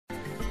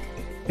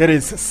It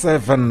is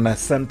 7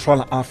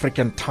 Central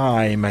African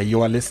time.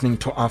 You are listening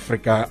to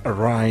Africa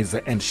Rise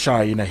and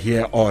Shine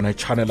here on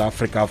Channel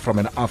Africa from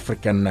an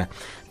African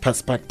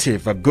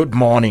perspective. Good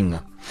morning.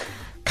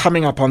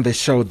 Coming up on the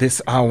show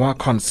this hour,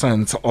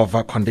 concerns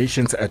over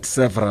conditions at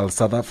several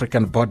South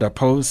African border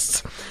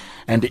posts,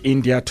 and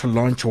India to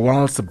launch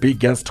world's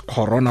biggest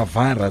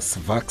coronavirus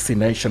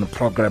vaccination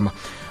program.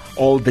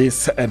 All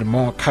this and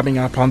more coming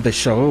up on the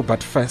show,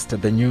 but first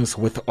the news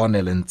with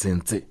Onel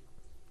Nzinzi.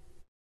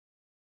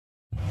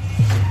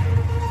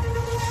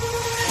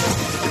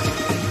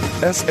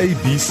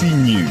 SABC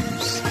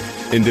News,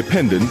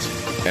 independent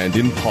and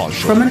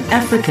impartial. From an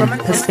African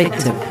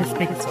perspective.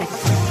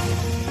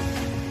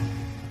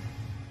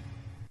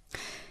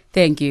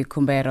 Thank you,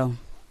 Kumbero.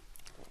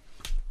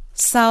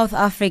 South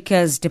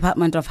Africa's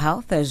Department of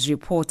Health has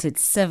reported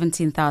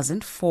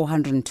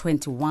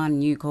 17,421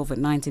 new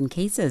COVID-19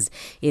 cases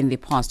in the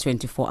past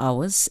 24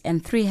 hours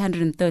and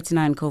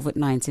 339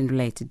 COVID-19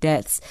 related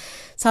deaths.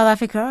 South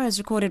Africa has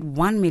recorded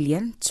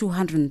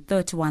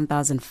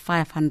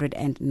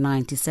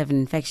 1,231,597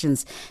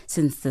 infections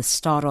since the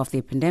start of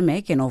the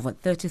pandemic and over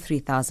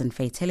 33,000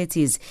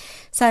 fatalities.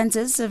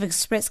 Scientists have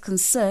expressed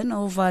concern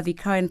over the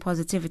current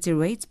positivity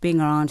rate being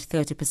around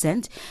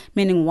 30%,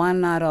 meaning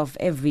 1 out of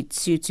every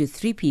 2 to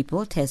 3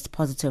 people test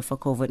positive for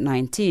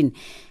COVID-19.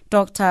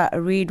 Dr.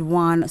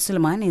 Ridwan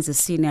Suleiman is a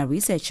senior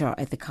researcher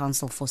at the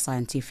Council for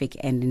Scientific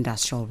and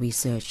Industrial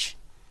Research.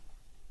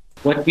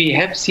 What we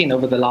have seen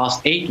over the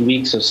last 8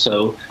 weeks or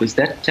so is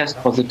that test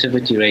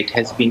positivity rate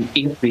has been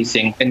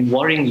increasing and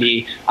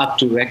worryingly up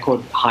to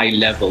record high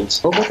levels.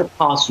 Over the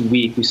past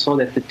week, we saw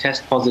that the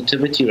test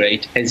positivity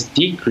rate has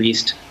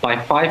decreased by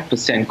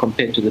 5%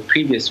 compared to the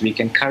previous week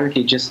and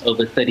currently just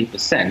over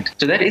 30%.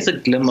 So that is a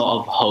glimmer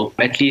of hope.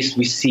 At least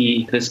we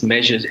see this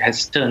measure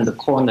has turned the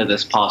corner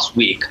this past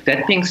week.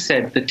 That being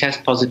said, the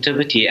test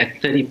positivity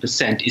at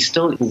 30% is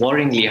still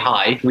worryingly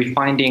high. We're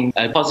finding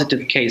a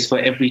positive case for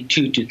every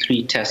 2 to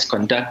 3 tests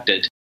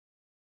conducted.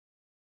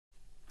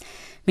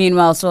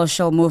 Meanwhile,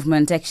 social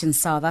movement Action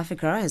South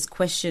Africa has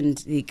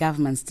questioned the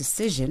government's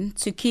decision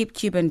to keep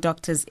Cuban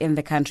doctors in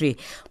the country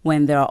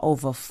when there are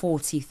over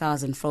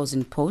 40,000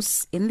 frozen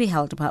posts in the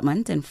health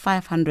department and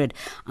 500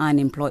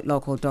 unemployed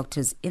local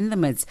doctors in the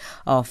midst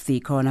of the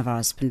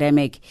coronavirus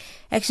pandemic.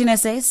 Action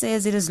SA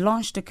says it has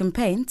launched a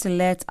campaign to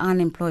let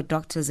unemployed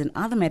doctors and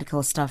other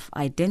medical staff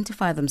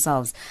identify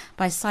themselves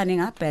by signing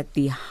up at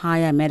the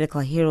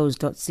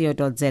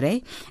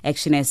hiremedicalheroes.co.za.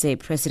 Action SA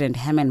President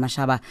Herman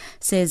Mashaba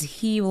says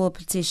he will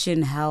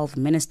petition Health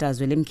Minister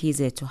Zweli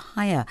Mkhize to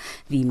hire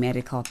the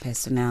medical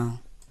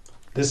personnel.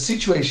 The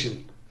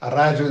situation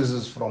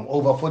arises from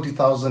over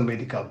 40,000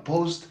 medical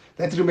posts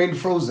that remain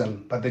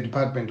frozen by the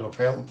Department of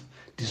Health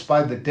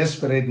despite the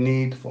desperate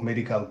need for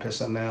medical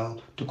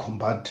personnel to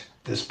combat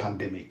this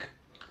pandemic.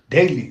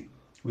 Daily,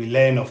 we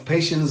learn of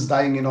patients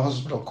dying in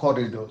hospital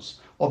corridors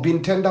or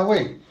being turned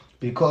away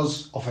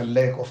because of a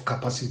lack of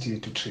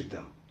capacity to treat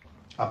them.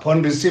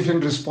 Upon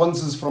receiving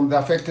responses from the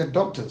affected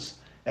doctors,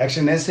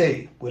 Action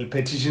SA will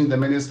petition the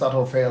Minister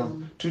of Health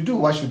to do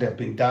what should have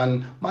been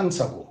done months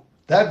ago,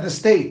 that the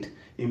state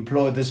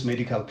employ these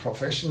medical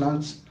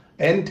professionals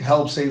and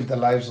help save the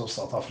lives of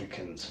South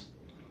Africans.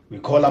 We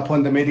call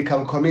upon the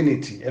medical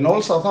community and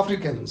all South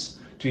Africans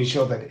to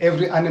ensure that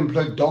every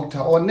unemployed doctor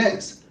or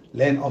nurse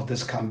learn of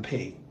this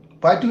campaign.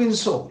 By doing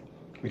so,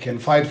 we can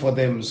fight for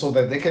them so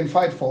that they can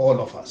fight for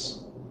all of us.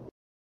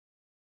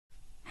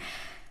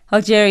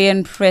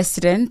 Algerian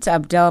President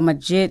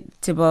Abdelmadjid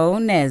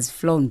Tebboune has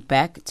flown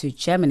back to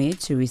Germany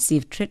to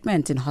receive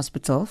treatment in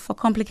hospital for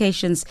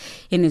complications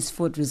in his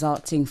foot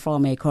resulting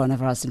from a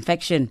coronavirus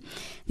infection.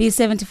 The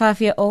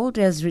 75-year-old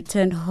had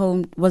returned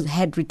home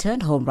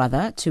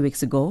 2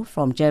 weeks ago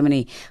from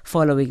Germany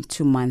following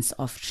 2 months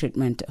of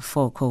treatment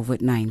for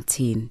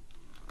COVID-19.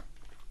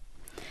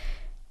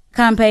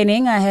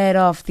 Campaigning ahead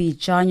of the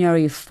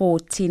January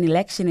 14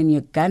 election in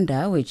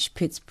Uganda, which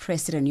pits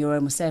President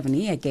Yoweri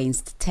Museveni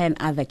against 10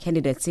 other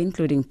candidates,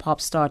 including pop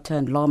star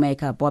turned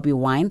lawmaker Bobi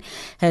Wine,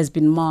 has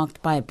been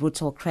marked by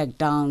brutal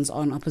crackdowns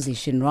on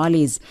opposition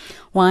rallies.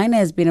 Wine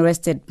has been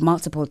arrested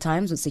multiple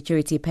times, with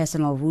security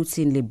personnel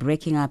routinely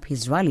breaking up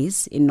his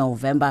rallies. In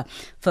November,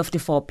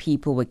 54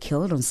 people were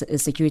killed on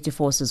security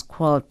forces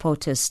quelled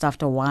protests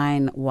after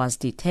Wine was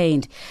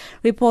detained.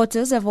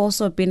 Reporters have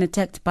also been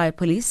attacked by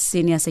police.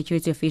 Senior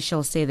security officials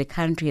say the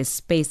country has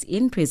space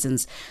in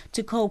prisons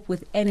to cope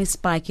with any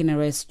spike in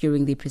arrests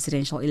during the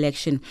presidential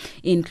election,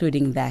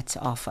 including that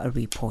of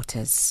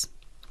reporters.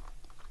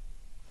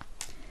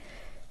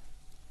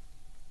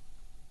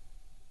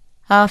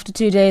 After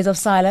 2 days of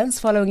silence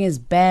following his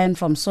ban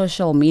from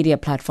social media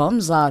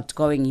platforms,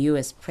 outgoing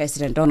U.S.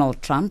 President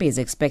Donald Trump is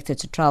expected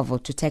to travel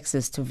to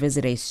Texas to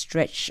visit a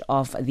stretch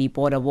of the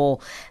border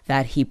wall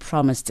that he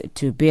promised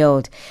to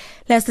build.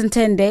 Less than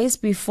 10 days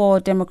before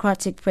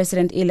Democratic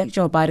President-elect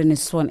Joe Biden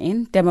is sworn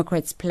in,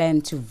 Democrats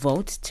plan to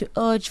vote to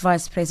urge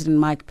Vice President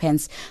Mike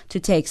Pence to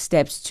take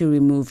steps to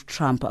remove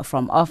Trump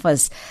from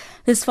office.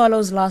 This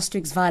follows last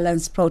week's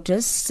violent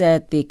protests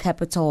at the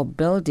Capitol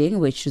building,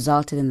 which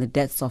resulted in the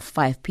deaths of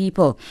 5 people.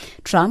 people.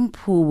 Trump,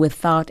 who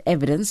without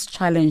evidence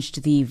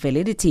challenged the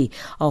validity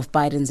of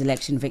Biden's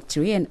election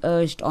victory and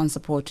urged on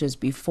supporters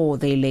before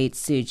they laid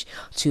siege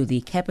to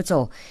the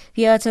Capitol.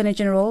 The Attorney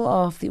General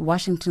of the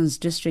Washington's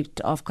District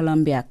of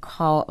Columbia,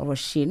 Karl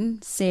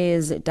Racine,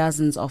 says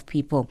dozens of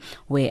people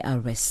were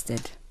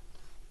arrested.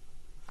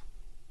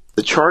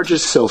 The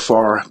charges so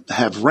far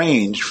have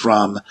ranged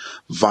from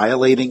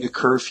violating a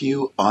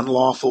curfew,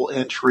 unlawful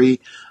entry,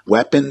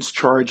 weapons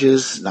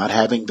charges, not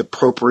having the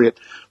appropriate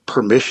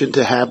permission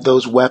to have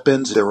those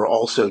weapons. There were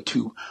also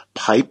 2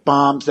 pipe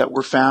bombs that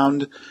were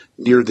found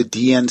near the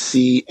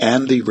DNC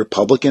and the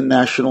Republican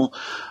National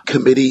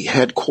Committee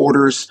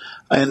headquarters,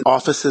 and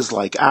offices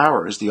like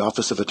ours, the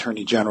Office of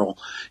Attorney General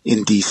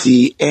in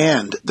D.C.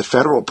 and the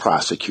federal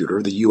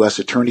prosecutor, the U.S.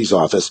 Attorney's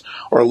Office,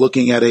 are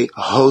looking at a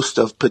host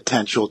of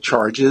potential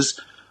charges,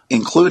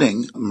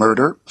 including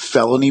murder,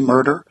 felony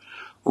murder,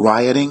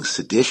 rioting,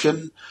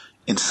 sedition,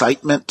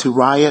 incitement to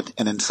riot,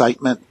 and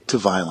incitement to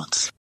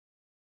violence.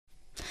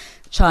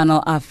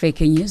 Channel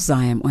Africa News,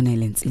 I am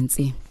Onelin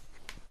Nsinsi.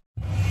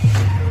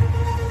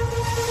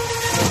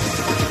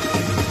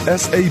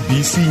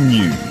 SABC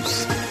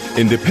News,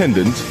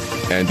 independent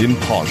and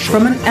impartial.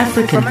 From an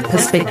African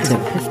perspective.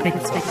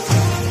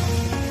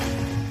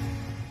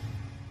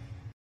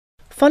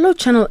 Follow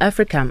Channel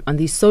Africa on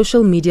these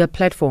social media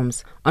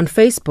platforms. On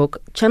Facebook,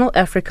 Channel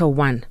Africa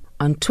 1.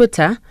 On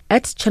Twitter,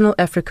 @Channel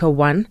Africa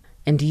 1.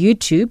 And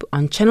YouTube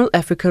on Channel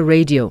Africa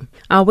Radio.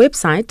 Our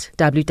website,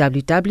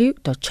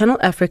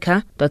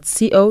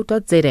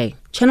 www.channelafrica.co.za.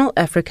 Channel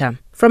Africa,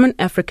 from an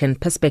African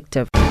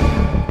perspective.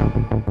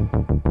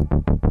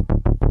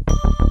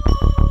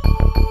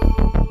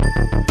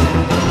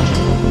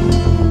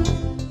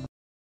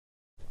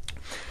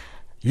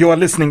 You are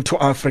listening to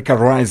Africa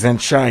Rise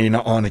and Shine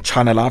on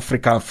Channel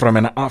Africa from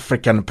an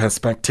African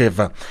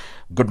perspective.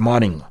 Good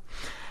morning.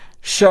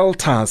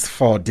 Shelters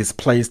for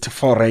displaced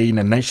foreign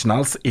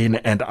nationals in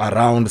and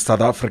around South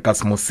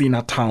Africa's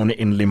Musina town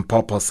in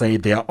Limpopo say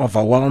they are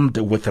overwhelmed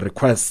with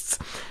requests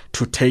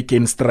to take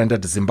in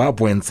stranded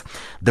Zimbabweans.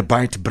 The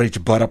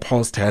Beitbridge border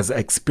post has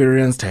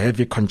experienced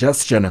heavy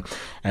congestion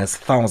as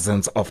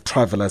thousands of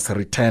travelers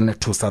return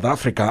to South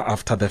Africa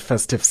after the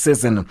festive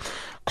season.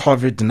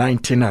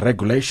 COVID-19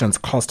 regulations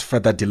caused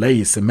further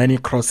delays, many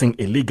crossing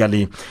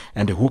illegally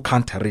and who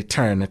can't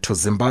return to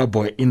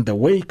Zimbabwe in the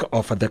wake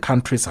of the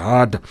country's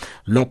hard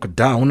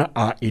lockdown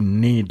are in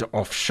need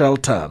of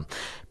shelter.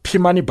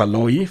 Pimani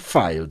Baloyi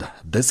filed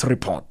this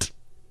report.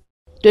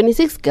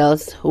 26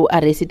 girls who are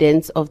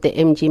residents of the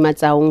MG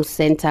Matsaung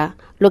Center,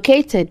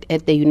 located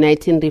at the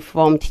Uniting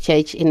Reformed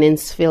Church in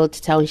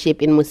Ensfield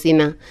Township in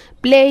Musina,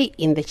 play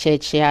in the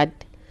churchyard.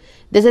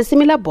 There's a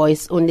similar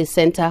boys-only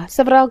center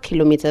several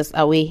kilometers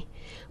away.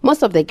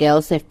 Most of the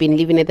girls have been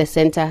living at the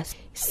center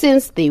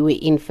since they were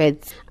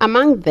infants.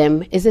 Among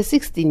them is a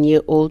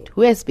 16-year-old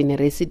who has been a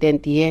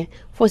resident here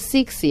for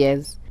 6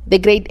 years. The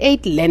grade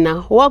 8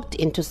 learner walked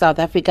into South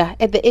Africa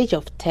at the age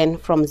of 10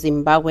 from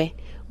Zimbabwe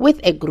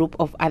with a group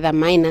of other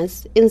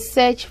minors in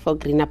search for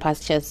greener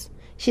pastures.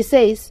 She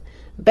says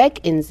back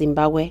in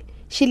Zimbabwe,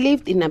 she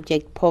lived in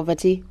abject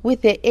poverty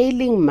with her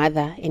ailing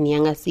mother and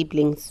younger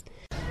siblings.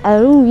 I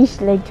don't wish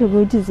to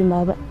go to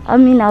Zimbabwe. I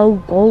mean, I'll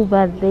go,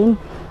 but then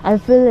I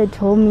feel at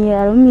home here.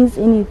 I don't miss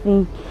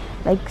anything.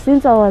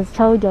 Since I was a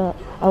child,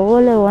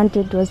 all I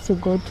wanted was to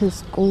go to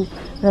school.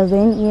 But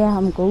then here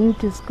I'm going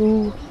to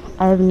school.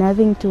 I have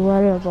nothing to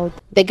worry about.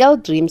 The girl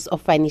dreams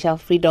of financial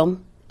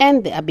freedom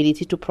and the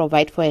ability to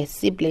provide for her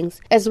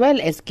siblings, as well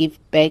as give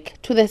back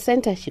to the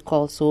center she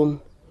calls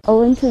home. I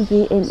want to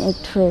be an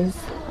actress.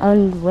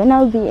 And when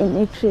I'll be an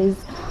actress,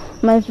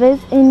 my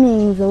first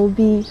earnings will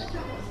be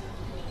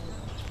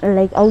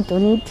I'll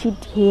donate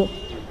it here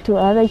to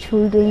other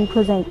children,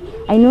 because I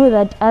know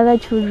that other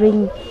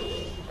children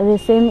the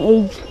same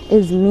age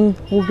as me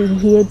will be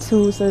here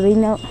too. So right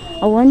now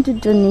I want to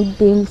donate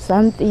them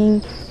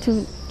something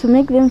to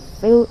make them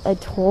feel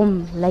at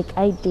home like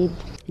I did.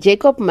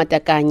 Jacob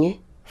Matakanye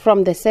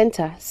from the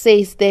center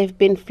says they've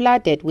been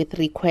flooded with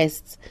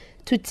requests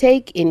to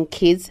take in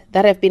kids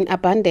that have been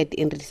abandoned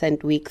in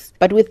recent weeks.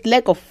 But with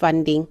lack of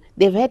funding,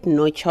 they've had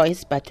no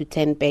choice but to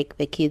turn back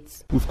the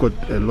kids. We've got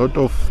a lot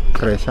of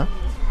pressure.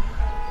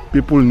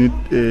 People need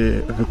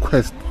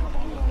request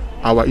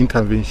our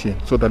intervention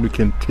so that we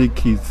can take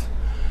kids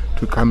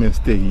to come and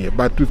stay here.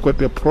 But we've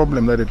got a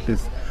problem that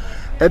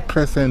at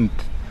present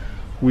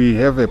we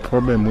have a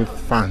problem with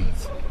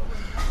funds.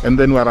 And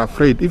then we're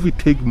afraid if we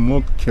take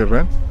more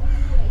children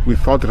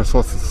without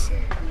resources,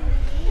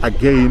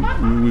 again,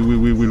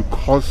 we will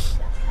cause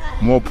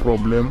more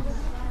problem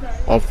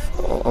of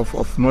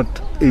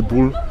not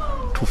able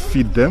to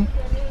feed them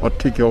or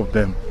take care of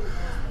them.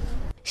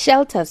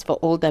 Shelters for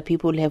older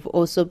people have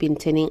also been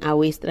turning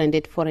away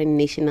stranded foreign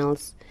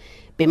nationals.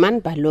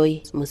 Beman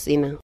Baloyi,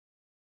 Musina.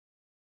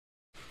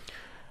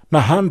 Now,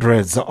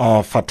 hundreds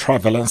of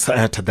travelers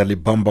at the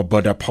Libombo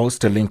border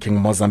post linking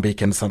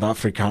Mozambique and South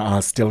Africa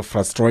are still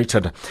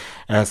frustrated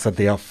as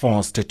they are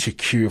forced to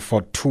queue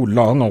for too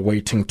long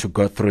waiting to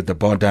go through the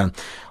border.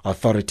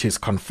 Authorities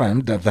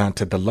confirmed that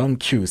the long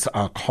queues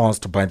are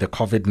caused by the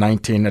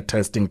COVID-19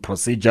 testing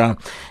procedure,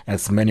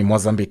 as many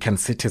Mozambican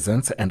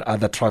citizens and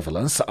other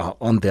travelers are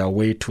on their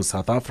way to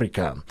South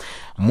Africa.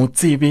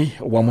 Mutsibi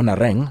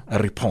Wamunareng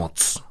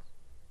reports.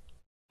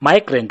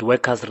 Migrant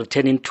workers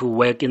returning to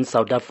work in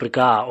South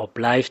Africa are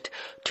obliged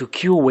to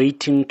queue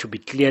waiting to be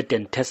cleared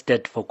and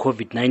tested for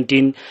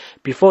COVID-19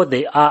 before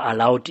they are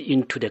allowed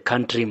into the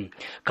country.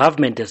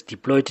 Government has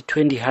deployed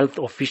 20 health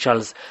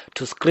officials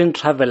to screen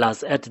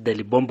travelers at the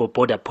Libombo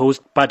border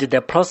post, but the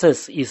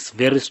process is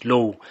very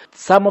slow.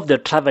 Some of the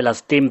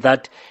travelers claim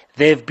that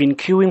they've been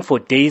queuing for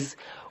days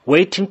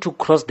waiting to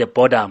cross the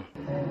border.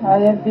 I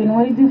have been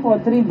waiting for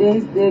 3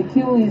 days. The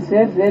queue is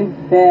very, very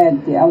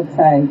bad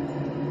outside.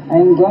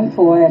 I'm going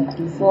to work,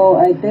 so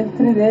I take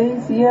 3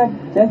 days here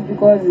just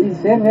because it's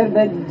very, very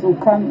bad to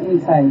come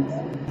inside.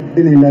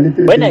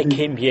 When I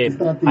came here,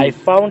 I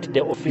found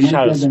the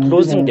officials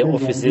closing the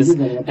offices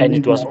and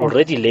it was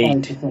already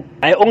late.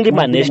 I only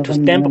managed to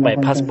stamp my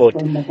passport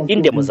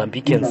in the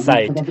Mozambican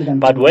side,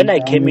 but when I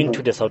came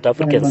into the South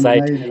African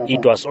side,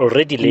 it was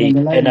already late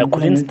and I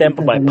couldn't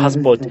stamp my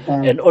passport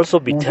and also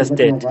be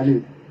tested.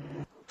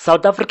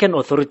 South African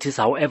authorities,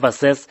 however,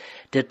 says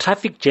the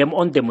traffic jam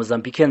on the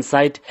Mozambican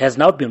side has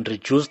now been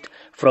reduced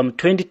from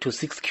 20 to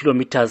 6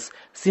 kilometers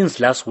since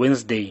last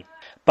Wednesday.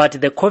 But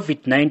the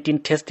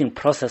COVID-19 testing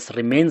process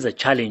remains a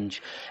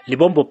challenge.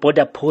 Libombo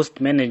border post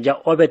manager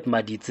Obed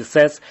Maditsi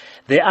says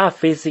they are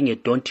facing a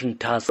daunting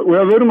task. We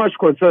are very much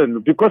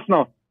concerned because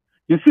now,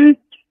 you see,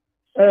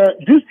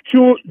 this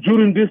queue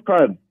during this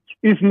time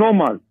is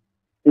normal.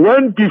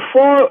 When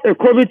before a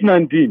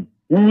COVID-19,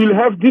 we will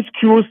have these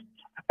queues.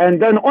 And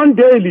then on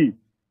daily,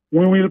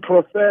 we will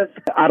process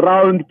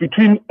around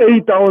between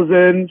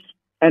 8,000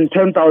 and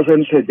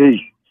 10,000 per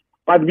day.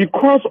 But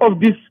because of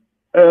these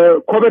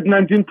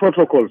COVID-19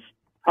 protocols,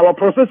 our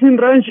processing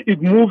range, it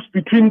moves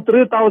between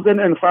 3,000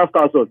 and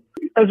 5,000.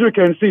 As you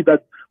can see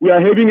that we are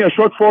having a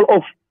shortfall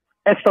of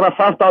extra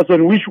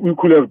 5,000, which we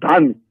could have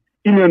done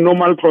in a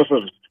normal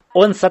process.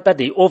 On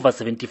Saturday, over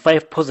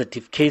 75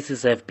 positive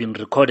cases have been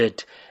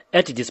recorded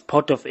at this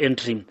port of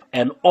entry,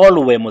 and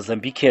all were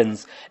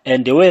Mozambicans,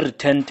 and they were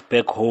returned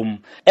back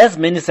home. As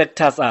many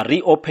sectors are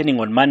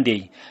reopening on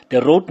Monday,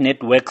 the road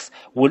networks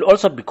will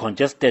also be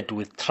congested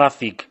with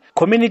traffic.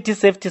 Community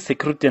Safety,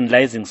 Security and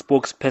Liaison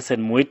spokesperson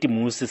Moeti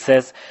Musi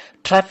says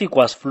traffic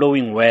was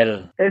flowing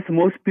well. As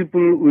most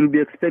people will be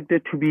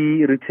expected to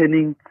be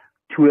returning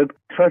to work,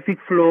 traffic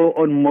flow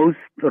on most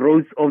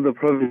roads of the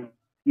province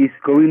is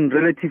going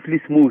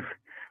relatively smooth,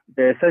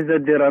 such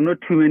that there are not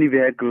too many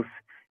vehicles.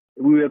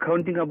 We were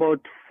counting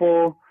about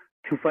 400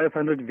 to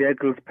 500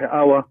 vehicles per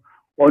hour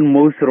on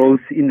most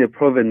roads in the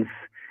province.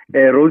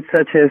 Roads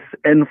such as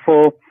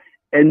N4,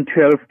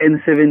 N12,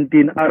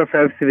 N17,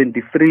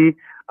 R573,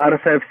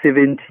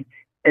 R570,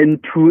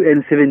 N2,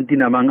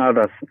 N17, among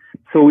others.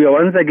 So we are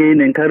once again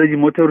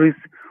encouraging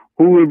motorists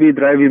who will be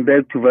driving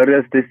back to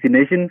various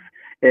destinations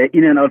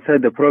in and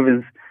outside the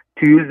province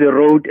to use the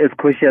road as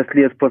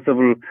cautiously as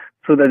possible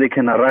so that they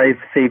can arrive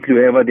safely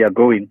wherever they are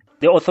going.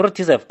 The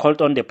authorities have called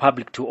on the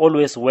public to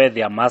always wear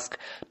their mask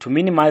to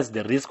minimize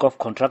the risk of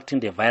contracting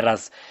the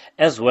virus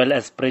as well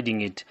as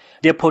spreading it.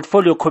 The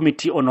Portfolio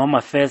Committee on Home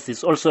Affairs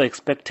is also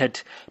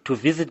expected to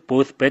visit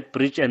both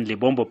Beitbridge and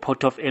Libombo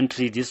port of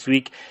entry this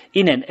week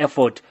in an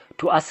effort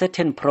to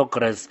ascertain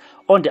progress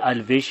on the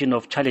alleviation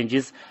of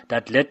challenges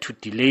that led to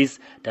delays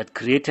that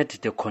created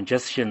the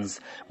congestions.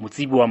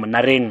 Mutsibi wa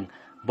Munareng,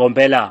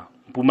 Bombela,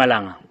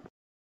 Mpumalanga.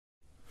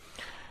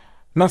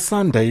 Now,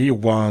 Sunday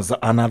was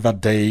another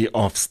day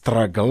of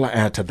struggle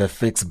at the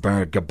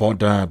Ficksburg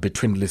border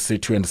between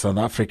Lesotho and South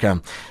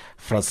Africa.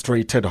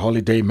 Frustrated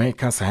holiday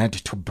makers had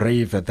to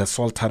brave the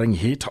sweltering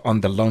heat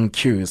on the long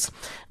queues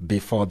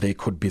before they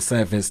could be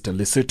serviced.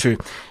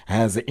 Lesotho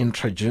has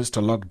introduced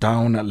a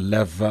lockdown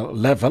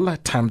level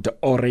termed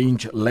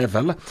orange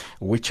level,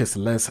 which is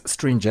less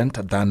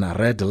stringent than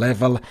red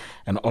level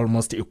and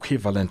almost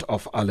equivalent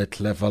of alert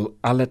level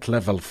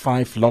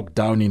 5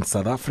 lockdown in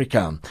South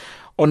Africa.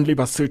 Only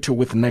Basotho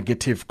with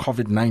negative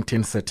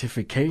COVID-19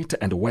 certificate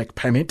and work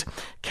permit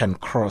can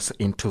cross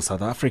into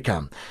South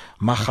Africa.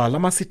 Mahala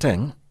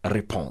Masiteng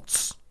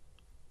reports.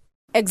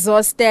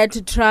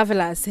 Exhausted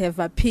travelers have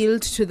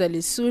appealed to the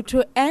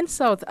Lesotho and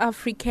South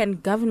African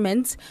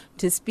governments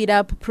to speed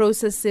up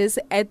processes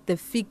at the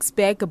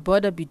Ficksburg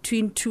border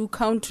between two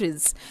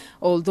countries.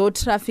 Although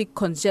traffic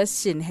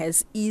congestion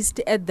has eased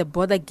at the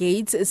border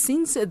gates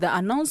since the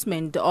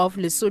announcement of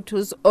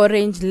Lesotho's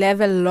orange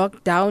level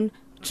lockdown,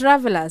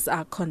 travelers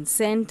are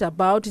concerned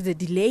about the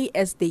delay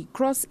as they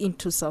cross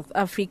into South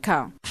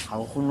Africa.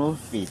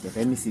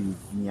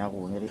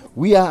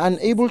 We are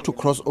unable to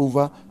cross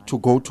over to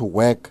go to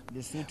work.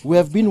 We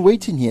have been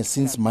waiting here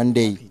since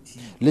Monday.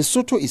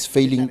 Lesotho is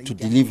failing to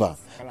deliver,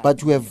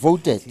 but we have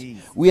voted.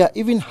 We are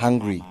even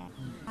hungry.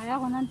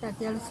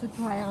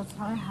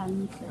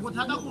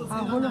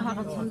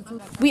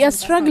 We are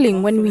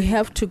struggling when we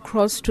have to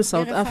cross to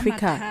South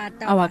Africa.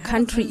 Our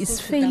country is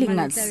failing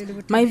us.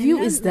 My view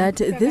is that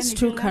these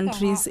two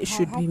countries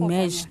should be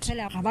merged.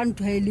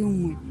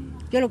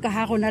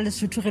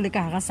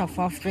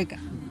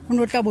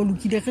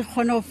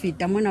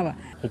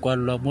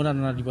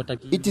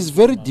 It is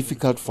very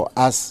difficult for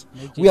us.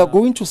 We are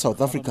going to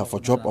South Africa for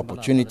job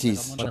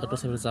opportunities.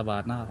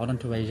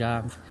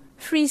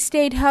 Free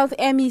State Health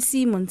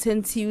MEC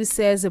Montentiu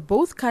says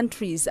both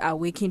countries are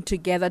working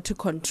together to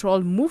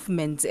control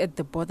movements at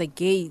the border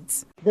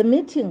gates. The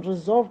meeting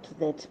resolved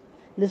that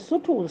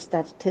Lesotho will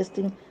start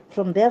testing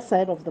from their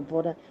side of the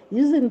border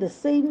using the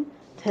same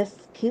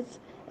test kits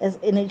as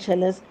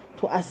NHLS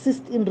to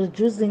assist in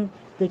reducing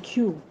the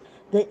queue.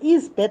 There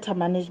is better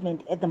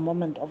management at the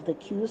moment of the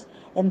queues,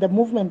 and the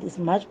movement is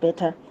much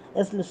better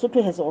as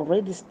Lesotho has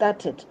already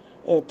started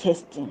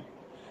testing.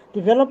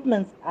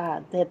 Developments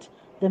are that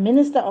the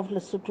Minister of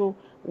Lesotho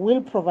will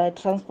provide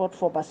transport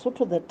for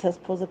Basotho that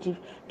test positive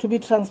to be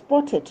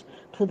transported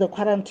to the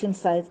quarantine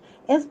sites.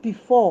 As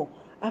before,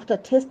 after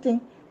testing,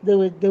 they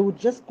would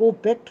just go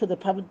back to the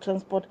public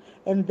transport,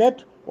 and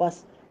that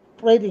was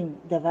spreading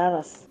the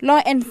virus.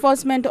 Law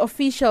enforcement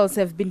officials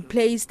have been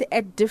placed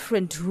at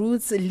different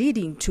routes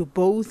leading to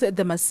both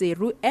the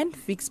Maseru and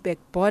Ficksburg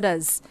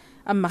borders.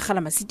 I'm Makhala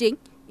Masiteng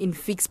in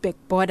Ficksburg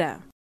border.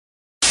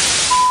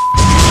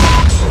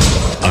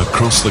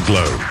 Across the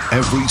globe,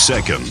 every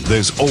second,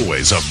 there's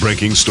always a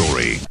breaking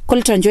story.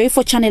 Colton Joy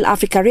for Channel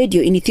Africa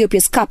Radio in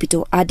Ethiopia's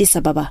capital, Addis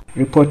Ababa.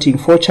 Reporting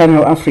for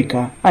Channel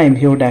Africa, I am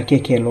Hilda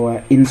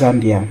Kekeloa in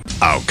Zambia.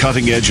 Our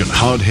cutting-edge and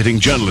hard-hitting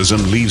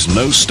journalism leaves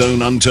no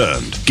stone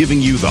unturned, giving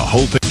you the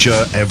whole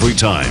picture every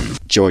time.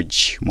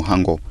 George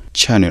Muhango,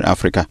 Channel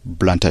Africa,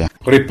 Blantyre.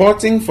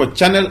 Reporting for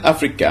Channel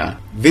Africa,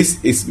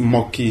 this is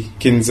Moki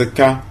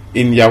Kinzeka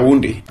in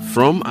Yaoundé.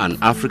 From an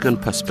African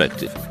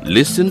perspective,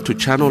 listen to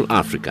Channel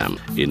Africa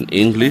in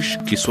English,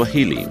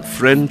 Kiswahili,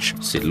 French,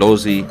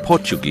 Silozi,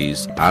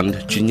 Portuguese, and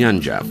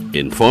Chinyanja,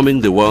 informing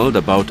the world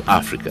about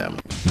Africa.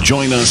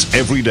 Join us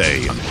every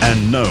day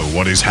and know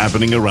what is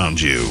happening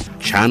around you.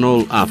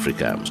 Channel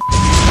Africa.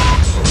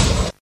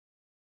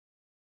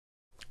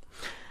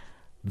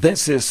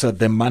 This is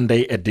the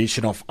Monday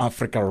edition of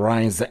Africa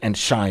Rise and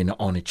Shine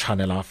on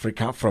Channel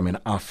Africa from an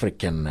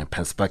African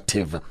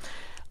perspective.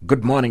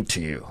 Good morning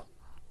to you.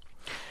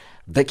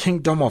 The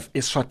Kingdom of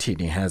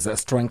Eswatini has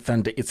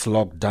strengthened its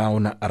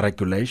lockdown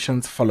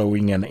regulations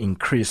following an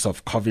increase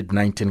of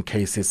COVID-19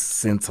 cases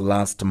since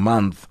last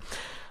month.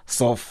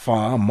 So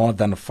far, more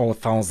than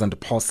 4,000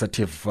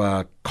 positive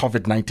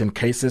COVID-19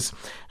 cases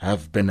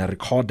have been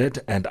recorded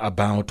and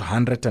about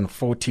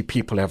 140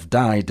 people have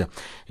died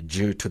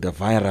due to the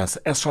virus.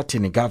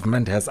 Eswatini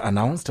government has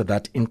announced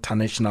that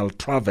international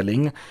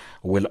traveling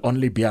will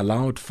only be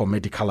allowed for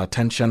medical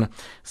attention,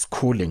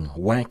 schooling,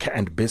 work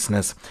and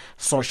business.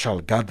 Social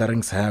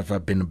gatherings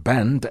have been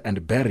banned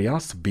and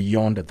burials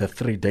beyond the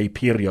 3-day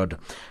period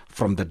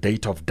from the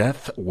date of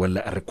death will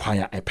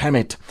require a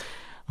permit.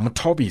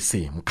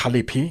 Mtobisi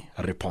Mkalipi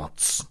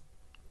reports.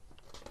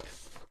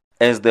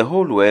 As the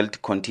whole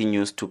world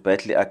continues to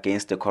battle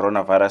against the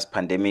coronavirus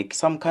pandemic,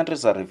 some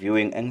countries are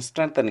reviewing and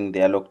strengthening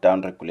their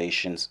lockdown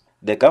regulations.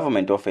 The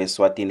government of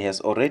Eswatini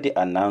has already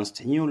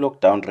announced new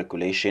lockdown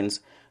regulations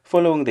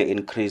following the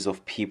increase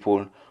of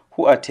people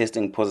who are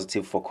testing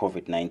positive for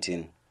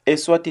COVID-19.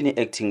 Eswatini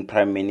Acting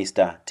Prime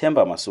Minister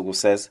Themba Masuku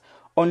says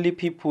only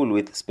people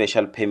with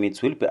special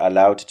permits will be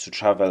allowed to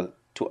travel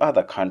to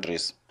other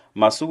countries.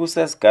 Masuku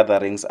says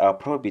gatherings are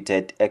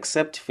prohibited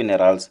except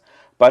funerals,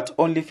 but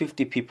only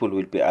 50 people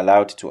will be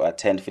allowed to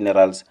attend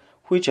funerals,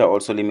 which are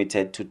also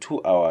limited to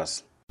 2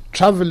 hours.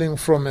 Traveling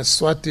from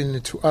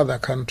Eswatini to other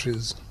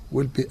countries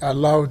will be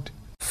allowed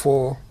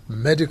for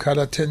medical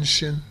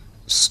attention,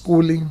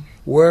 schooling,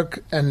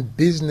 work and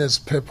business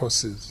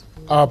purposes.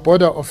 Our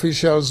border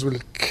officials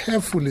will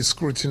carefully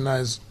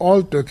scrutinize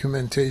all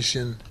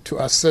documentation to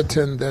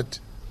ascertain that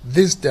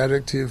this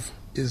directive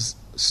is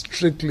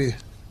strictly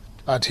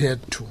adhered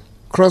to.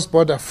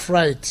 Cross-border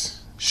freight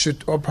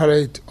should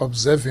operate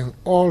observing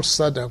all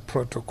SADC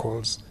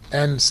protocols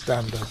and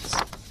standards.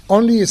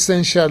 Only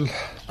essential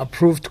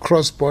approved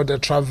cross-border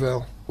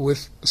travel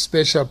with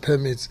special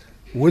permits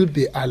will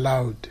be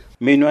allowed.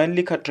 Meanwhile,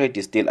 liquor trade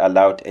is still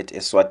allowed at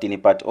Eswatini,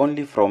 but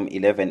only from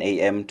 11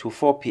 a.m. to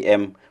 4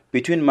 p.m.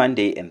 between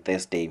Monday and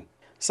Thursday.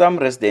 Some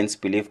residents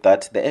believe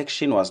that the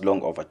action was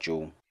long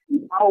overdue.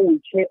 Now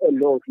we care a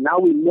lot. Now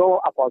we know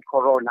about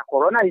Corona.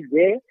 Corona is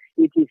there.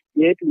 It is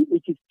deadly.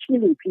 It is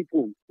killing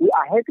people. We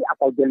are happy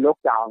about the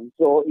lockdown,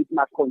 so it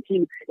must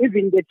continue.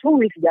 Even the 2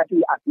 weeks that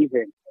we are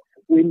given,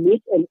 we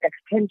need an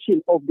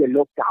extension of the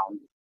lockdown.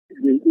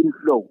 The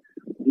inflow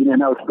in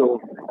and out of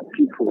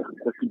people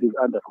has to be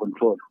under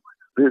control.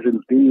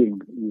 Reason being,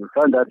 you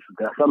find that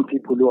there are some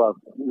people who are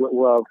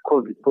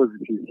COVID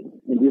positive,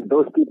 and if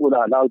those people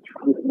are allowed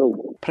to free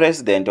flow.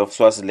 President of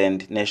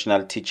Swaziland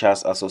National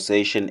Teachers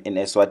Association in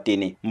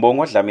Eswatini,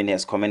 Mbongo Dlamini,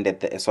 has commended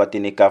the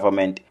Eswatini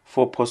government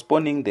for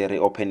postponing the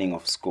reopening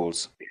of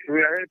schools. We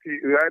are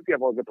happy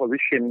about the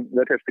position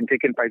that has been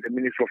taken by the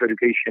Ministry of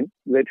Education,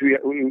 that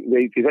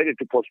they decided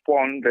to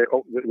postpone the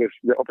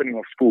opening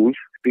of schools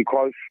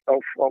because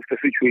of the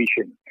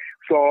situation.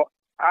 So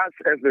us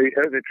as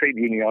a trade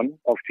union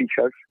of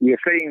teachers, we are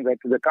saying that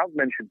the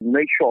government should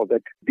make sure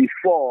that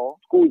before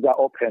schools are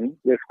open,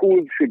 the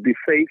schools should be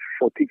safe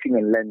for teaching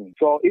and learning.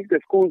 So if the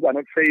schools are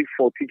not safe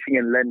for teaching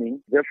and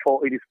learning,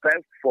 therefore it is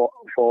best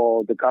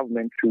for the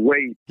government to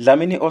wait.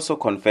 Dlamini also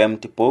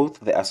confirmed both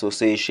the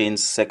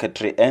association's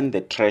secretary and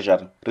the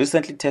treasurer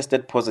recently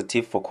tested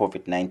positive for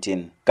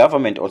COVID-19.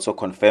 Government also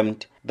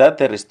confirmed that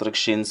the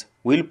restrictions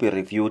will be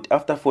reviewed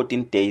after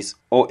 14 days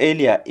or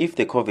earlier if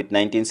the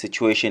COVID-19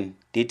 situation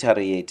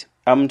deteriorates.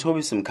 I'm Toby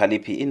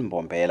Simkhalipi in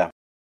Mbombela.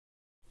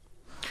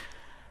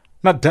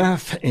 Now,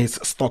 death is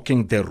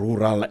stalking the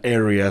rural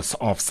areas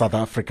of South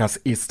Africa's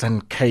Eastern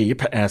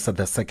Cape as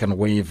the second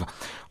wave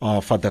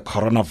of the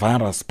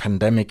coronavirus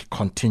pandemic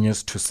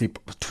continues to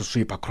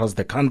sweep across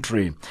the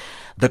country.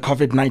 The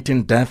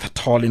COVID-19 death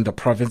toll in the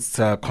province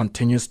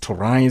continues to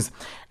rise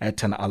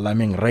at an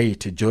alarming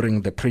rate.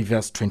 During the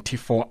previous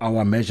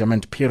 24-hour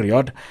measurement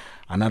period,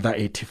 another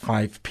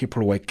 85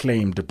 people were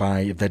claimed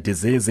by the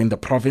disease in the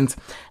province,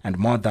 and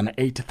more than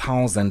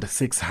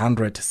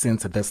 8,600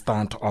 since the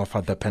start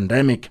of the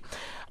pandemic.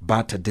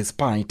 But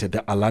despite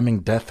the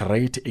alarming death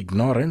rate,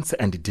 ignorance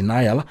and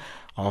denial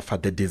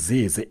of the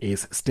disease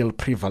is still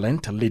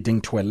prevalent,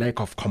 leading to a lack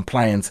of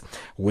compliance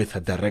with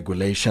the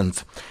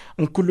regulations.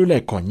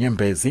 Nkululeko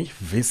Nyembezi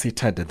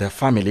visited the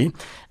family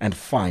and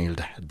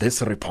filed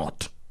this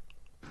report.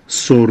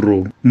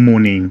 Sorrow,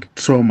 mourning,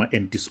 trauma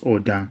and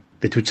disorder.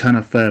 The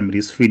Tuchana family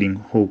is feeling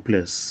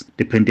hopeless.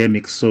 The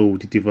pandemic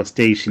sowed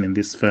devastation in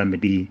this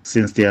family.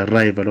 Since the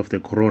arrival of the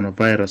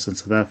coronavirus in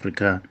South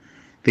Africa,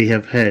 they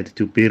have had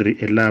to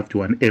bury a loved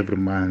one every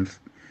month.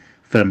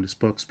 Family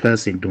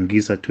spokesperson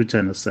Dongisa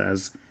Tuchana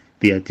says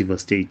they are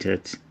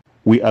devastated.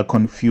 We are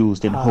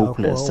confused and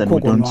hopeless, and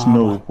we don't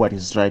know what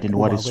is right and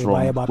what is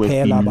wrong. We've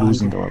been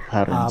losing our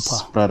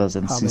parents, brothers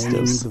and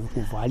sisters.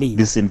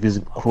 This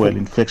invisible, cruel,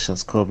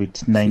 infectious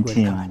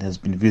COVID-19 has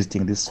been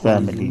visiting this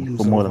family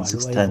for more than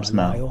 6 times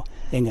now.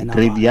 The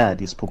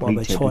graveyard is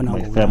populated with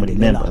my family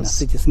members.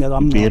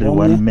 We bury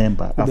one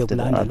member after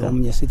the other.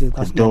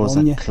 The doors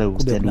are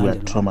closed and we are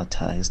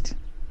traumatized.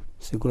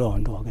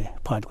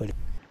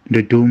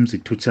 Ndodumzi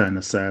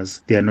Tuchana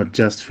says they are not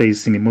just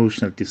facing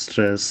emotional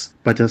distress,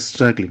 but are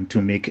struggling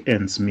to make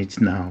ends meet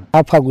now.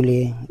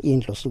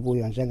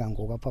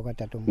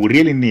 We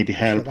really need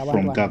help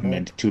from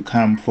government to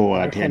come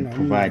forward and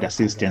provide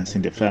assistance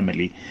in the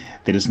family.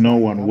 There is no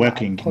one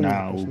working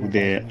now.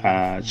 There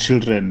are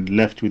children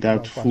left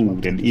without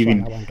food and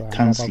even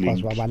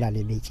counseling.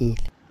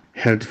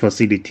 Health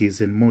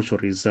facilities and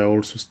mortuaries are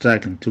also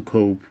struggling to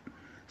cope.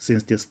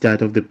 Since the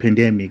start of the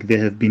pandemic, there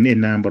have been a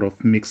number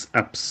of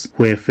mix-ups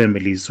where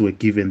families were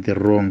given the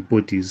wrong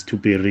bodies to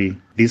bury.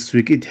 This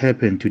week it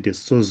happened to the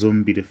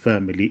Sozombile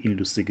family in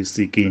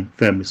Lusikisiki.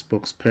 Family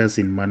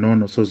spokesperson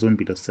Manono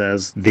Sozombile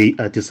says they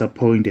are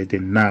disappointed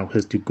and now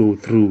has to go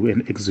through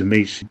an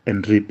exhumation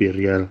and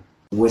reburial.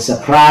 We were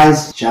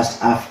surprised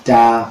just after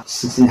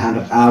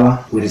 1600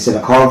 hour. We received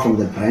a call from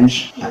the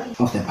branch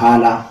of the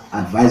parlor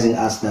advising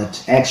us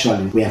that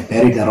actually we have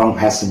buried the wrong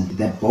person.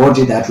 The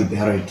body that we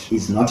buried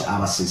is not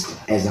our sister.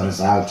 As a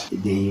result,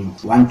 they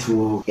want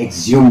to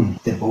exhume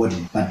the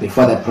body. But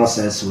before that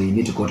process, we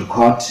need to go to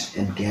court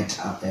and get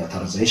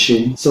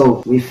authorization.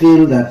 So we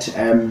feel that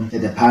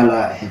the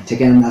parlor had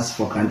taken us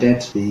for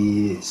granted.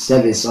 The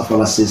service of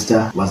our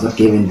sister was not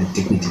given the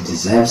dignity it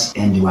deserves,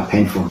 and we were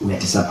painful. We were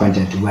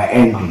disappointed. We were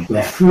angry. We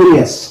are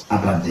furious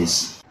about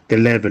this. The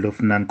level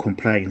of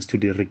non-compliance to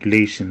the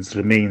regulations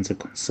remains a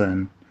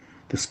concern.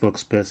 The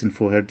spokesperson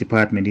for Health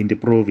Department in the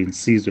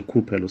province, Sizwe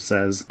Kupelo,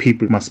 says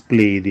people must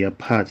play their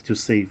part to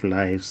save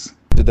lives.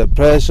 The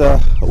pressure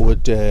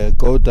would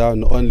go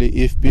down only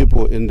if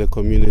people in the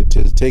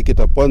communities take it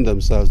upon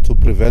themselves to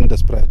prevent the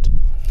spread.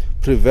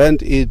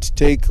 Prevent it,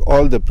 take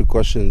all the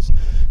precautions,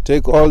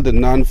 take all the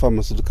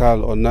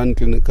non-pharmaceutical or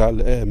non-clinical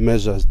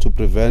measures to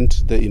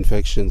prevent the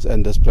infections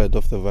and the spread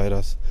of the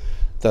virus.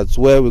 That's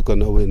where we're going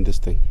to win this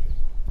thing.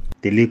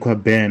 The liquor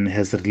ban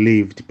has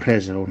relieved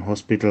pressure on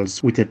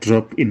hospitals with a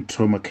drop in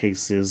trauma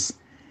cases.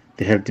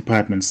 The Health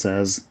Department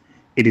says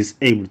it is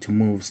able to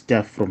move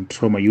staff from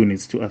trauma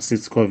units to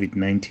assist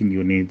COVID-19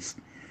 units.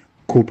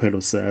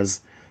 Kupelo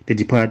says the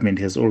department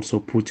has also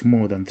put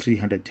more than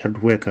 300 health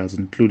workers,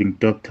 including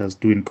doctors,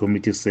 doing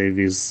community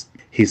service.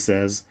 He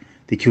says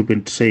the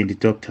Cuban-trained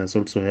doctors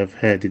also have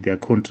had their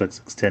contracts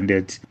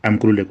extended.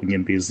 Amkululeko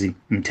Nyembezi,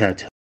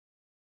 Mthatha.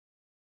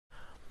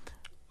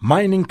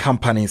 Mining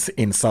companies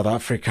in South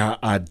Africa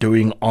are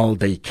doing all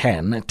they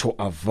can to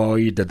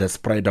avoid the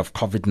spread of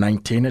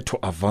COVID-19, to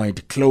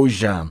avoid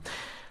closure.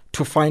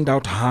 To find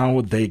out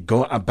how they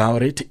go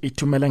about it,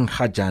 Itumeleng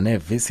Khajane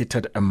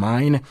visited a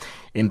mine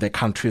in the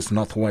country's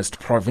northwest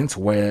province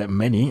where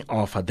many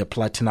of the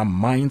platinum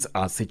mines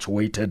are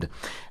situated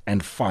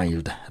and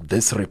filed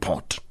this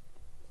report.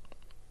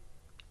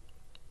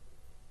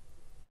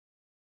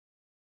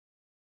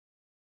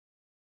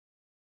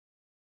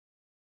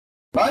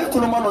 A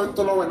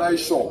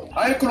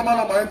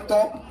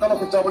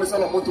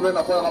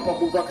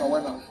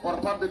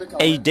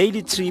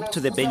daily trip to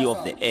the belly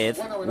of the earth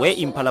where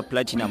Impala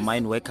Platinum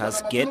mine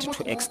workers get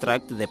to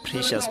extract the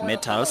precious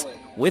metals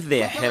with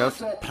their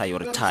health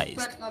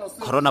prioritized.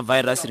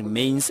 Coronavirus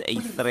remains a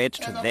threat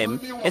to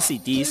them as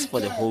it is for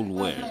the whole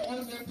world.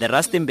 The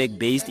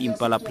Rustenburg-based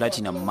Impala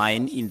Platinum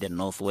mine in the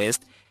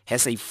northwest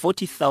has a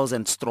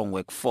 40,000 strong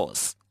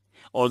workforce.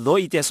 Although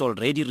it has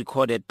already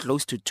recorded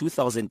close to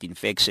 2,000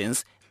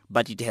 infections,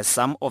 but it has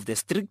some of the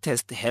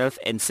strictest health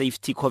and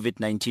safety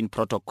COVID-19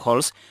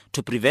 protocols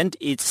to prevent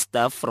its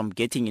staff from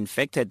getting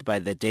infected by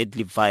the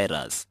deadly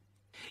virus.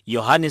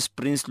 Johannes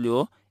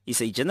Prinsloo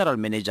is a general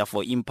manager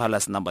for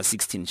Impala's number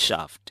 16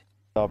 shaft.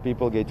 Our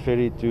people get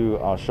ferried to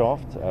our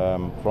shaft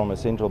from a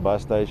central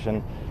bus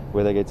station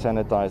where they get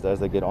sanitized as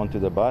they get onto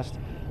the bus.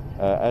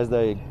 As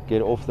they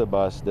get off the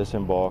bus,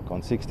 disembark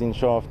on 16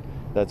 shaft.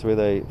 That's where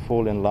they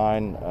fall in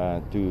line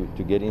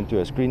to get into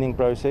a screening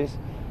process.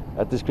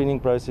 At the screening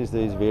process,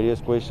 there's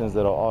various questions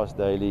that are asked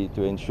daily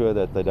to ensure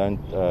that they don't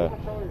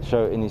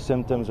show any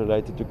symptoms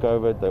related to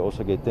COVID. They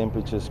also get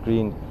temperature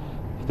screened.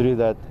 Through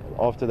that,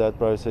 after that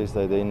process,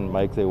 they then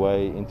make their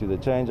way into the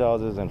change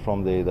houses, and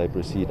from there they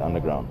proceed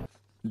underground.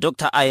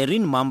 Dr.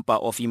 Irene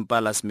Mampa of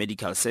Impala's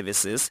Medical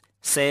Services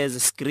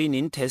says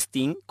screening,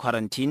 testing,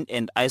 quarantine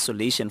and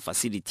isolation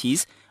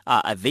facilities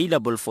are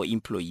available for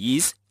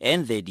employees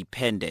and their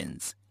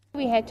dependents.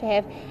 We had to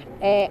have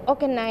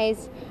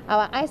organize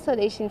our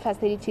isolation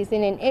facilities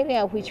in an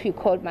area which we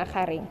called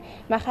Makharing.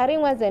 Makharing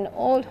was an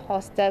old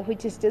hostel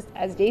which is just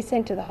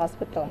adjacent to the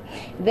hospital.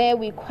 There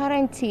we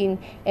quarantine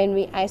and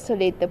we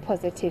isolate the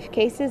positive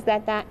cases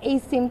that are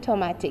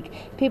asymptomatic.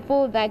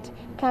 People that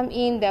come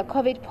in, they're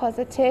COVID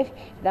positive,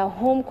 their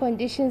home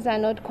conditions are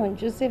not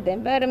conducive, the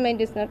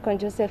environment is not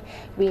conducive.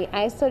 We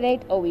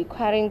isolate or we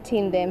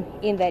quarantine them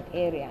in that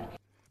area.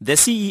 The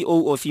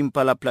CEO of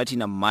Impala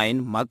Platinum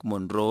Mine, Mark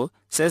Monroe,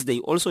 says they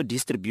also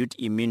distribute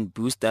immune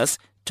boosters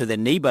to the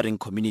neighboring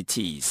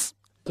communities.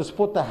 To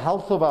support the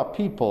health of our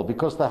people,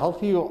 because the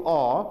healthier you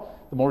are,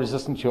 the more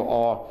resistant you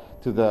are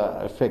to the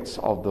effects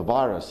of the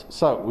virus.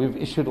 So we've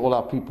issued all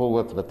our people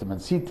with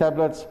vitamin C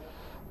tablets.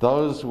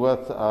 Those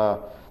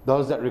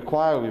that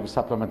require, we've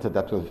supplemented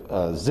that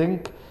with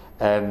zinc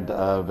and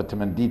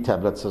vitamin D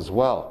tablets as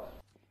well.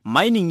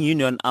 Mining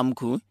Union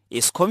AMCU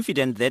is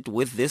confident that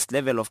with this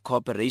level of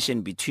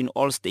cooperation between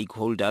all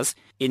stakeholders,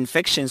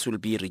 infections will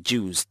be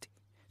reduced.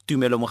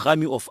 Tumelo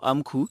Mogami of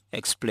AMCU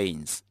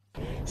explains.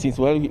 Since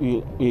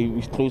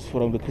we closed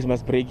from the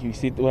Christmas break, we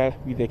sit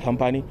with the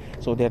company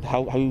so that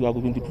how we are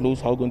going to close,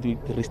 how we are going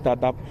to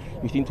restart up.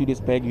 Within 2 days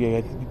back, we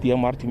had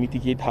DMR to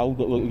mitigate how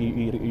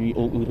we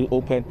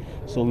reopen.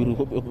 So we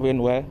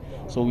reopen well.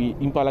 So we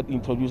Impala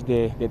introduced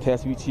the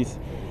test, which is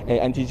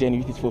antigen,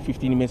 which is for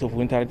 15 minutes of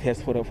winter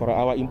test for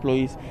our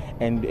employees,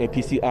 and a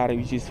PCR,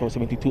 which is for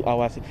 72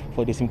 hours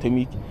for the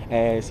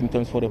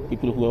symptoms for the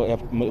people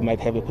who might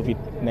have a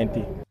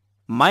COVID-19.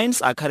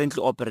 Mines are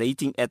currently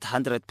operating at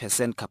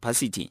 100%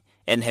 capacity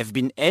and have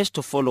been urged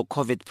to follow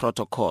COVID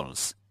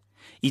protocols.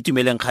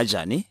 Itumeleng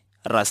Khajane,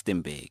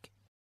 Rustenburg.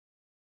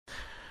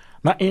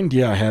 Now,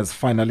 India has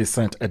finally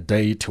set a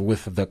date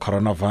with the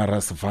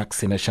coronavirus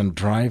vaccination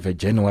drive,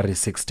 January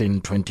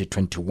 16,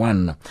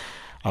 2021.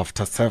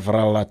 After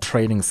several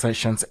training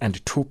sessions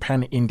and 2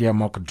 pan-India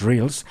mock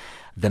drills,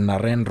 the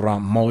Narendra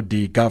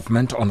Modi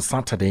government on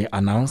Saturday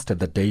announced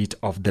the date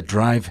of the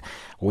drive,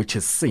 which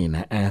is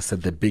seen as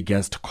the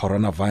biggest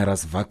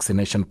coronavirus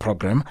vaccination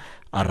program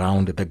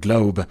around the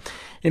globe.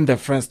 In the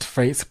first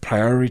phase,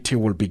 priority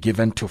will be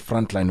given to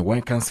frontline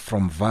workers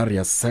from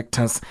various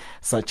sectors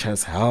such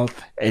as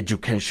health,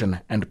 education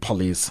and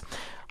police.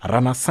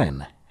 Rana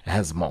Sen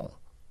has more.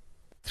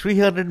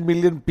 300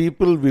 million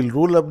people will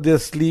roll up their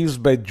sleeves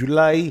by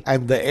July,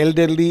 and the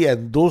elderly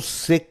and those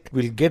sick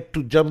will get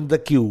to jump the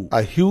queue.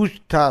 A huge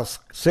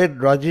task, said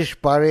Rajesh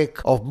Parekh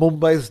of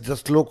Mumbai's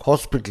Jaslok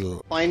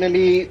Hospital.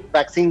 Finally,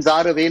 vaccines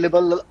are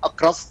available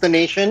across the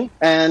nation,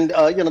 and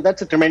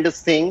that's a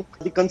tremendous thing.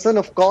 The concern,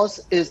 of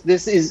course, is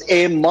this is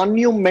a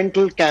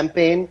monumental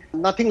campaign.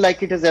 Nothing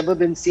like it has ever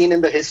been seen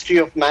in the history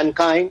of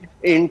mankind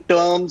in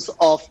terms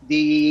of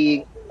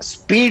the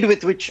speed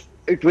with which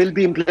it will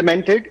be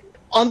implemented.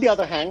 On the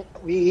other hand,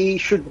 we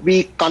should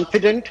be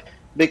confident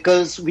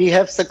because we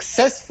have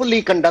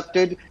successfully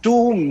conducted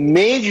 2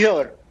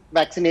 major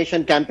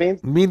vaccination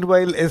campaigns.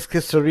 Meanwhile, S.K.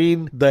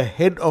 Sareen, the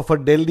head of a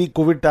Delhi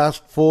COVID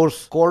task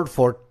force, called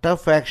for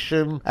tough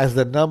action as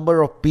the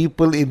number of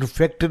people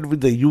infected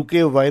with the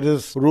UK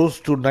virus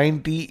rose to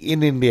 90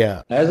 in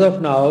India. As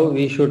of now,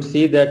 we should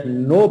see that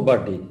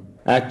nobody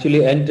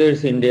actually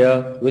enters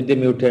India with the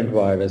mutant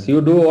virus.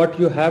 You do what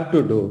you have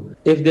to do.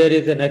 If there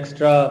is an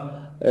extra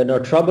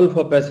trouble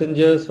for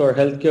passengers, for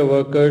healthcare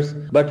workers,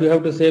 but we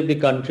have to save the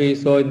country.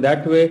 So in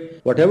that way,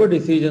 whatever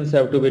decisions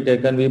have to be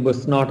taken, we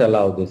must not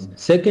allow this.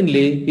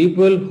 Secondly,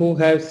 people who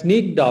have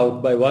sneaked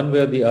out by one way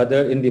or the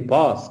other in the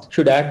past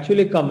should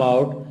actually come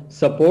out,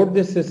 support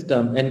the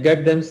system and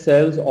get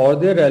themselves or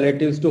their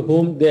relatives to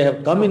whom they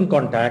have come in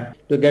contact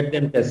to get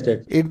them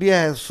tested. India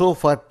has so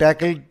far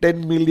tackled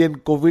 10 million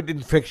COVID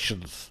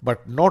infections,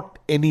 but not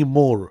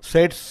anymore,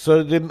 said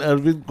Surgeon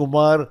Arvind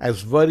Kumar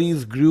as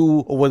worries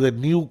grew over the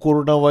new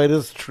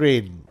coronavirus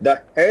strain.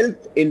 The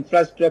health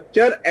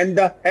infrastructure and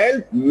the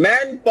health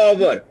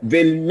manpower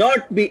will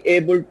not be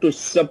able to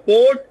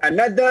support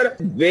another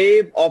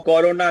wave of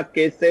corona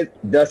cases.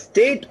 The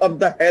state of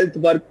the health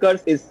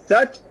workers is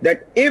such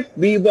that if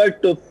we were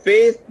to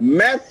face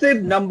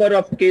massive number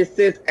of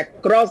cases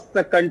across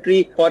the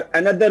country for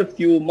another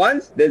few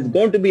months, there's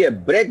going to be a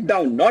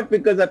breakdown, not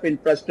because of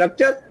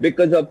infrastructure,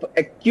 because of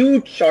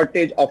acute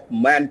shortage of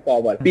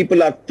manpower.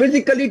 People are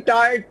physically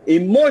tired,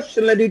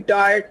 emotionally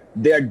tired,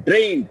 they are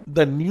drained.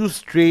 The new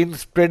strain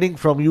spreading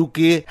from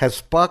UK has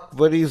sparked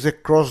worries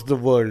across the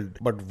world,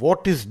 but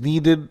what is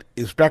needed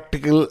is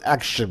practical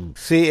action,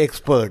 say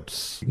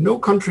experts. No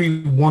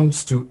country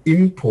wants to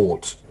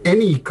import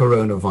any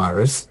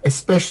coronavirus,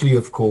 especially,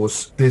 of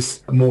course,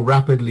 this more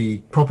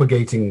rapidly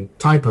propagating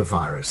type of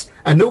virus.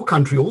 And no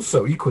country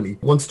also equally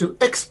wants to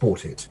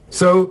export it.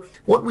 So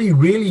what we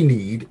really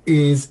need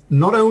is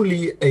not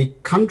only a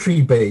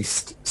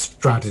country-based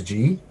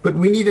strategy, but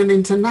we need an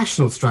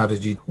international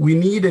strategy. We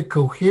need a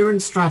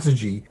coherent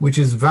strategy which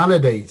is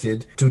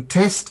validated to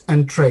test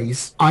and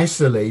trace,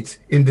 isolate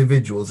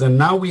individuals. And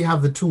now we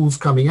have the tools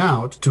coming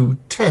out to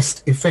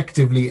test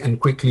effectively and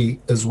quickly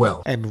as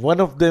well. And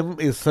one of them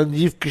is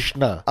Sanjeev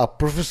Krishna, a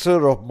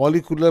professor of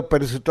molecular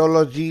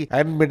parasitology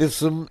and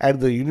medicine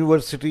at the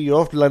University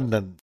of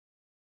London.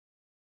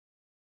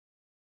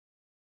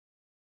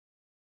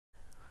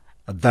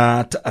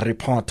 That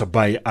report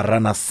by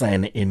Arana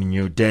Sen in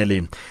New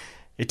Delhi.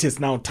 It is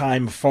now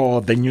time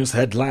for the news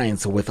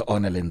headlines with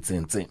Onelin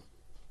Zinzi.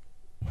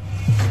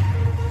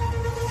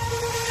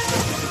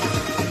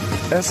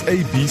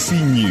 SABC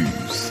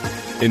News,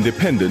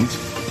 independent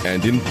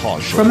and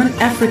impartial. From an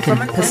African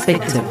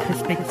perspective.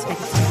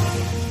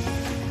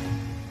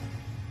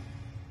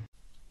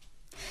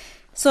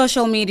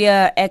 Social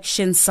Media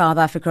Action South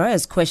Africa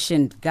has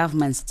questioned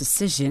government's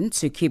decision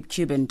to keep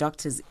Cuban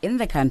doctors in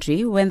the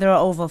country when there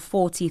are over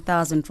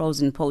 40,000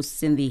 frozen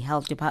posts in the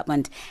health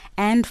department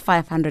and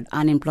 500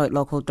 unemployed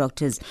local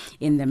doctors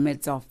in the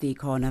midst of the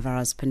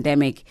coronavirus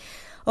pandemic.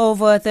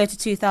 Over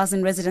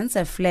 32,000 residents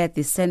have fled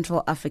the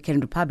Central African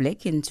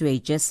Republic into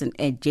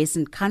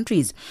adjacent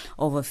countries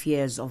over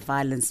fears of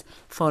violence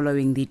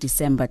following the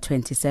December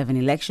 27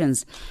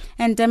 elections.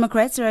 And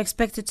Democrats are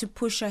expected to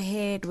push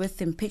ahead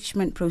with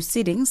impeachment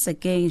proceedings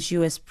against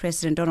U.S.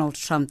 President Donald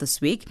Trump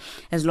this week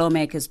as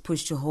lawmakers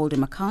push to hold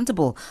him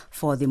accountable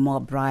for the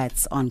mob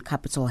riots on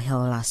Capitol Hill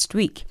last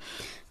week.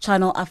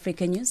 Channel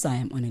Africa News, I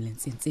am Onelin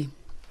Zinzi.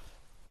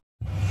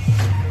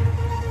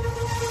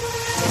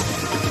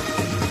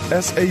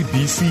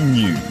 SABC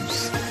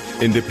News,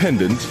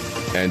 independent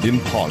and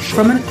impartial.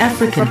 From an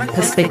African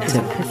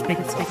perspective.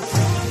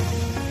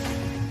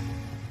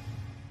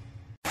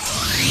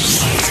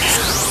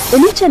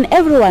 In each and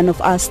every one of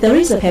us, there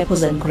is a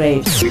purpose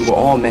engraved. We were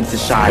all meant to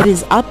shine. It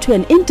is up to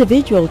an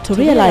individual to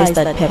realize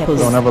that purpose.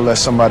 Don't ever let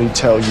somebody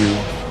tell you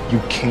you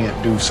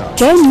can't do something.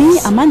 Join me,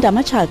 Amanda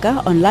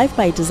Machaga, on Life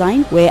by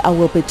Design, where I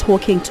will be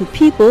talking to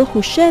people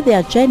who share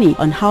their journey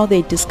on how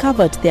they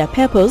discovered their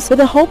purpose with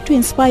the hope to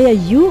inspire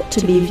you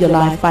to live your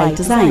life by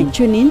design.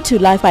 Tune in to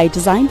Life by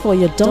Design for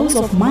your dose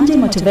of Monday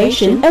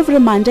motivation every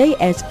Monday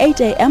at 8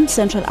 a.m.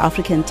 Central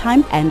African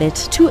Time and at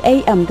 2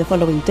 a.m. the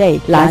following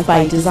day. Life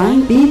by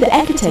Design, be the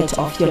architect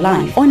of your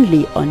life.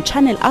 Only on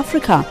Channel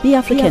Africa, the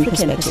African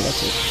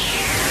perspective.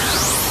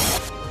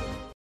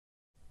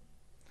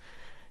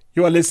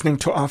 You are listening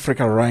to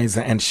Africa Rise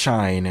and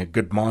Shine.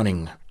 Good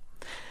morning.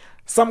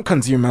 Some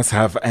consumers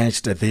have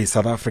urged the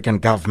South African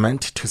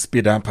government to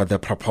speed up the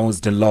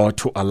proposed law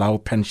to allow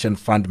pension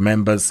fund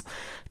members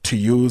to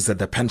use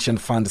the pension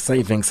fund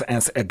savings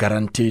as a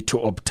guarantee to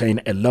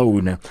obtain a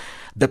loan.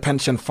 The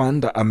Pension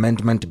Fund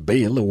Amendment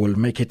Bill will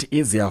make it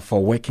easier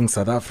for working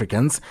South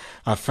Africans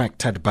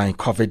affected by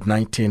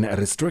COVID-19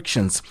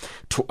 restrictions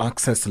to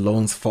access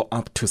loans for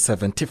up to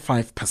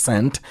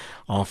 75%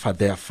 of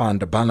their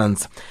fund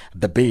balance.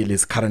 The bill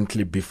is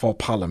currently before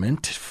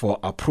Parliament for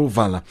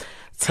approval.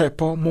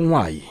 Tsepo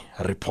Mungwai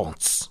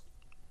reports.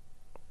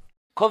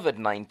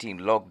 COVID-19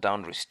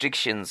 lockdown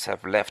restrictions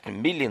have left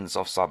millions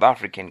of South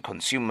African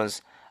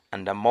consumers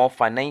under more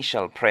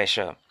financial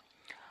pressure.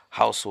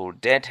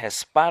 Household debt has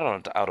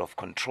spiraled out of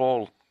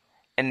control,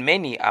 and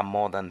many are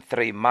more than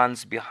 3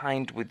 months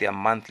behind with their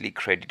monthly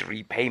credit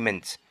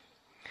repayments.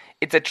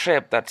 It's a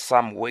trap that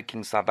some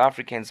working South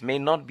Africans may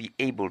not be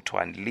able to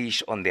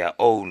unleash on their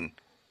own.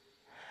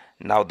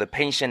 Now the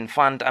Pension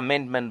Fund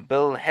Amendment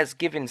Bill has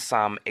given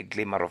some a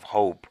glimmer of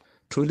hope.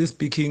 Truly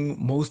speaking,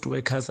 most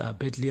workers are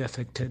badly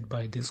affected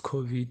by this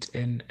COVID,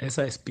 and as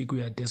I speak,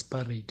 we are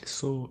desperate.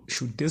 So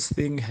should this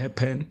thing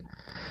happen,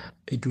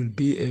 it will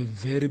be a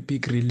very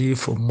big relief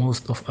for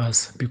most of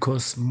us,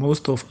 because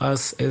most of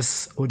us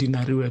as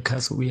ordinary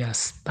workers, we are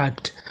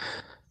stuck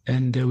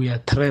and we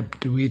are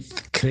trapped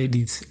with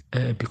credits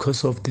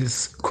because of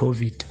this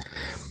COVID.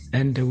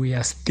 And we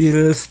are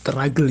still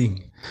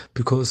struggling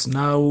because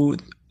now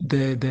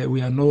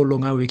we are no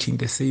longer working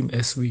the same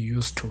as we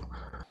used to.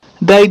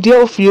 The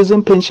idea of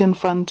using pension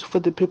fund for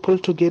the people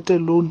to get a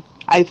loan,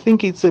 I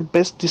think it's the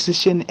best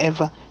decision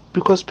ever,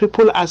 because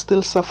people are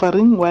still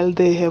suffering while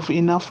they have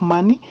enough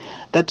money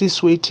that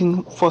is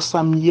waiting for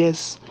some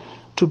years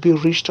to be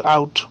reached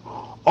out,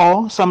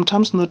 or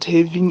sometimes not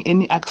having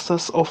any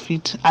access of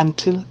it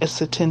until a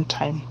certain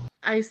time.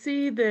 I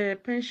see the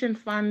pension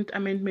fund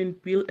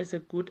amendment bill as a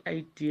good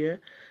idea,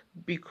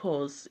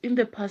 because in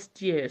the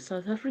past year,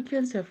 South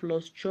Africans have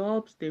lost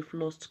jobs, they've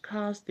lost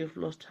cars, they've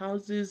lost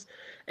houses,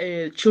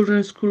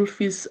 children's school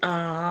fees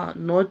are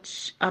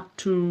not up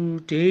to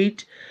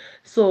date.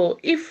 So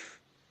if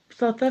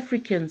South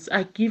Africans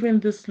are given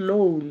this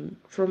loan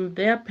from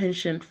their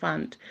pension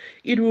fund,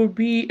 it will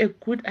be a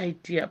good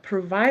idea,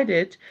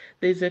 provided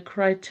there's a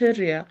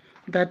criteria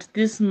that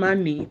this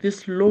money,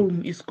 this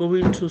loan, is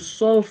going to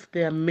solve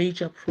their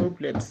major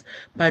problems,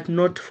 but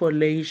not for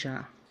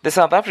leisure. The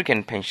South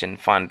African Pension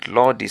Fund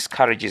law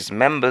discourages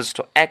members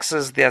to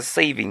access their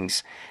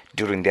savings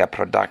during their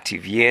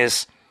productive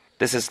years.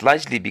 This is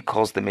largely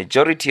because the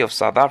majority of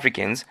South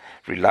Africans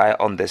rely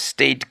on the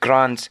state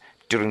grants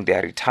during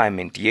their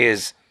retirement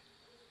years.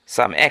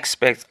 Some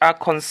experts are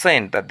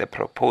concerned that the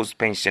proposed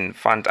pension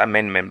fund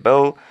amendment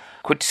bill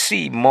could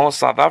see more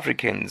South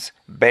Africans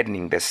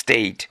burdening the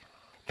state.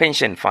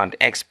 Pension fund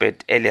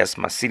expert Elias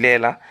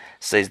Masilela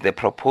says the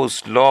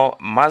proposed law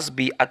must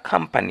be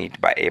accompanied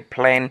by a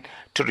plan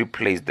to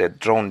replace the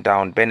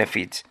drawn-down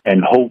benefits.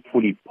 And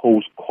hopefully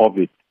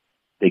post-COVID,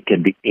 they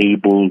can be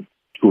able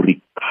to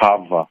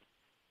recover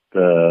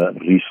the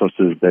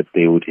resources that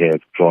they would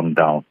have drawn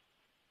down.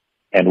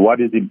 And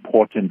what is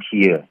important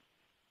here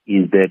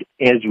is that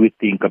as we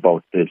think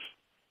about this,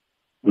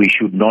 we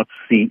should not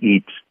see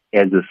it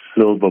as a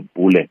silver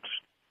bullet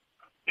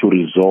to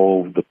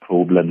resolve the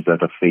problems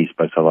that are faced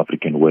by South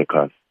African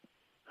workers.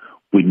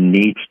 We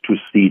need to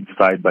see it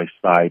side by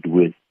side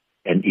with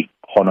an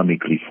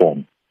economic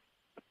reform,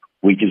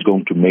 which is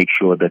going to make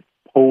sure that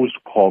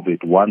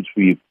post-COVID, once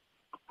we've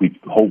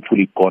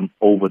hopefully gone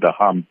over the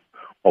hump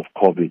of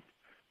COVID,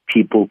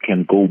 people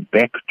can go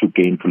back to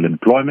gainful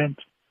employment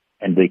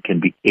and they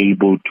can be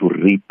able to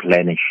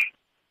replenish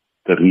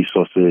the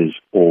resources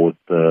or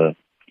the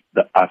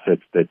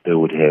assets that they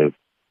would have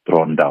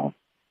drawn down.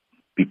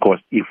 Because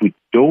if we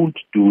don't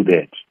do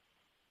that,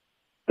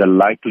 the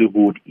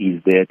likelihood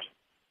is that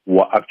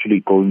we're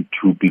actually going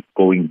to be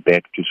going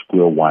back to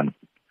square one.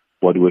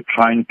 What we're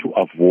trying to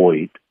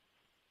avoid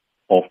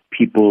of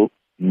people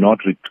not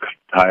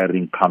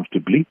retiring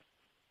comfortably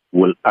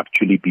will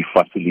actually be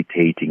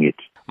facilitating it.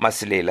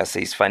 Masilela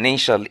says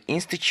financial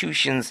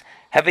institutions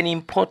have an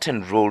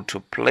important role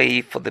to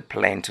play for the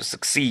plan to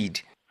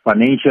succeed.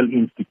 Financial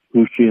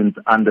institutions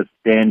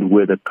understand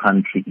where the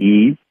country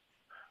is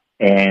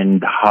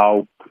and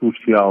how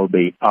crucial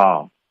they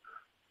are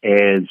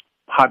as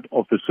part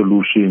of the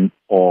solution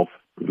of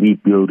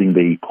rebuilding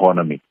the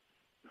economy.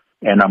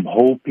 And I'm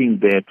hoping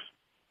that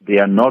they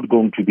are not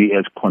going to be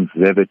as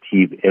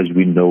conservative as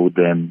we know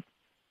them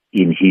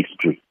in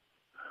history,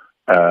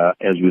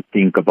 as we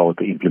think about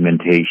the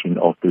implementation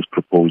of this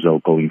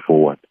proposal going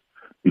forward,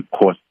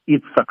 because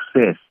its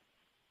success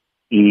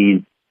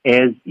is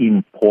as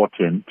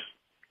important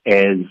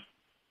as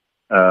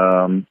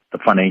the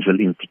financial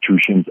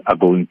institutions are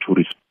going to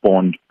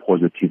respond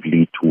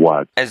positively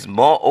towards. As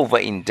more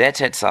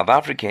over-indebted South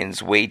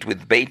Africans wait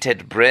with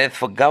bated breath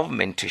for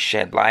government to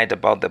shed light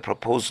about the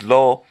proposed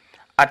law,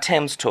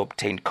 attempts to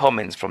obtain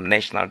comments from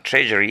National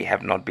Treasury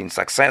have not been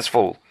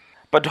successful.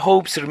 But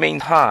hopes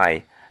remain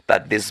high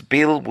that this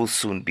bill will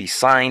soon be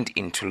signed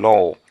into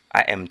law.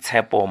 I am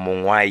Tepo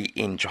Mongwai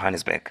in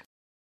Johannesburg.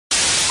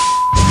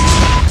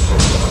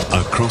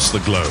 Across the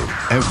globe,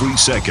 every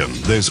second,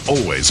 there's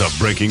always a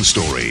breaking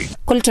story.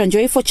 Colton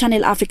Joy for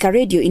Channel Africa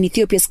Radio in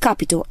Ethiopia's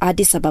capital,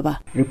 Addis Ababa.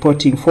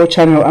 Reporting for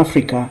Channel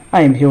Africa,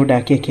 I am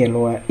Hilda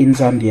Kekeloa in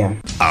Zambia.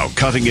 Our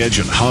cutting-edge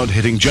and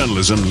hard-hitting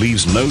journalism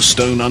leaves no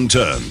stone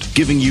unturned,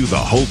 giving you the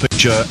whole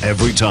picture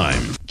every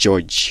time.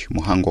 George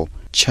Muhango,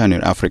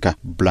 Channel Africa,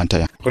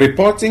 Blantyre.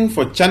 Reporting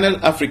for Channel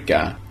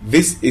Africa,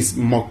 this is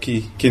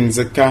Moki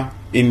Kinzeka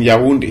in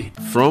Yaoundé.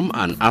 From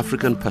an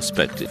African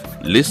perspective,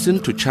 listen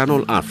to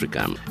Channel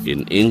Africa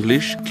in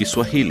English,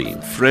 Kiswahili,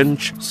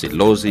 French,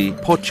 Silozi,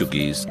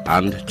 Portuguese,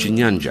 and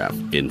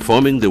Chinyanja,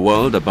 informing the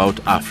world about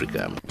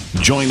Africa.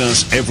 Join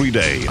us every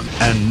day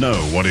and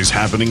know what is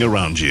happening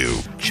around you.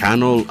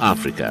 Channel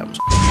Africa.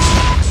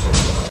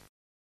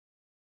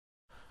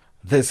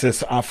 This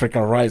is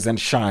Africa Rise and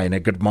Shine.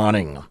 Good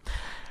morning.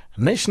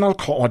 National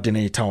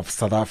Coordinator of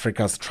South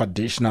Africa's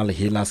Traditional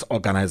Healers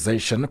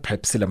Organization,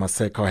 Phepsile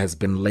Maseko, has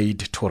been laid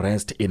to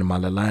rest in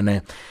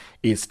Malalane,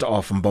 east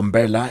of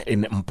Mbombela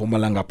in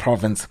Mpumalanga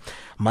province.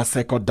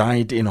 Maseko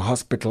died in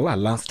hospital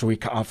last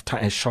week after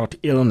a short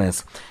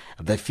illness.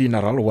 The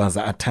funeral was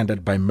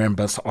attended by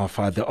members of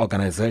the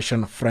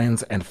organization,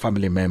 friends and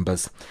family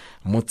members.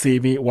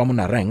 Mutsibi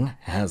Wamunareng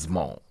has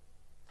more.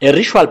 A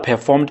ritual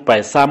performed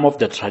by some of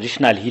the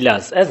traditional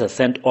healers as a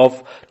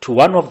send-off to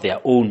one of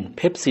their own,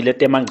 Phepsile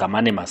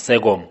Temangamane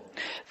Maseko.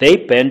 They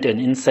burned an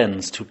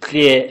incense to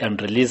clear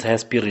and release her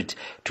spirit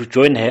to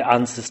join her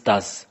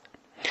ancestors.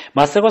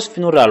 Maseko's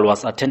funeral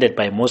was attended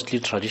by mostly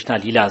traditional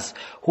healers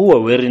who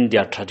were wearing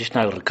their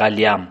traditional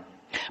regalia.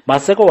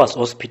 Maseko was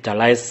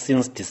hospitalized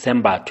since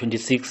December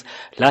 26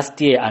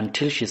 last year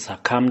until she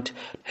succumbed.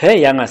 Her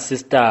younger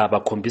sister,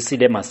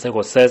 Bakombisile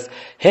Maseko, says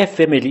her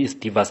family is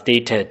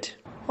devastated.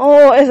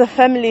 Oh, as a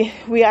family,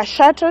 we are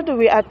shattered,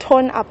 we are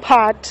torn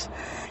apart.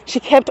 She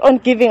kept on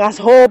giving us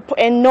hope,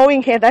 and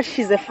knowing her that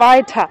she's a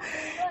fighter,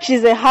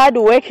 she's a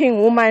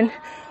hard-working woman,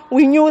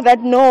 we knew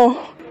that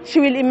no, she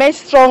will emerge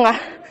stronger.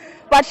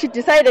 But she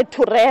decided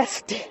to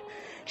rest.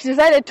 She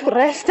decided to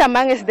rest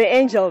amongst the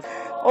angels.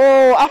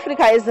 Oh,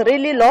 Africa has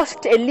really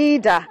lost a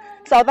leader.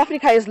 South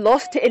Africa has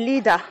lost a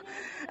leader.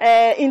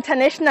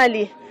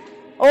 Internationally,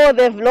 oh,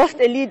 they've lost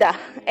a leader.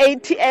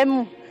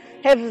 ATM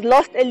have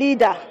lost a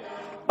leader.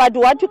 But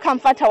what to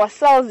comfort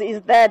ourselves is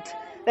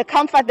that the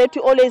comfort that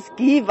we always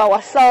give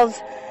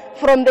ourselves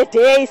from the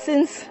day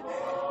since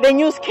the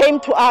news came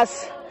to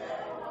us.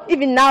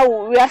 Even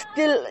now, we are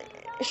still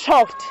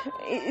shocked.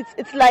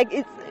 It's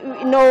like,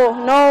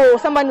 no,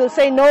 someone will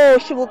say, no,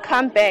 she will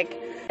come back.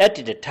 At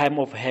the time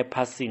of her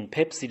passing,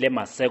 Phepsile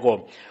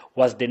Maseko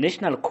was the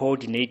national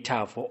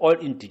coordinator for all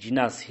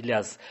indigenous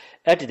healers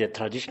at the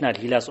Traditional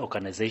Healers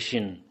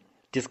Organization.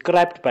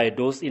 Described by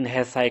those in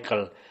her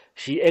cycle,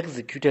 she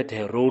executed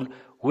her role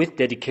with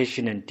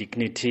dedication and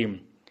dignity.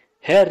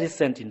 Her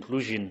recent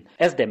inclusion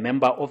as the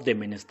member of the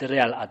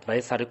Ministerial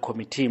Advisory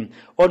Committee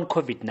on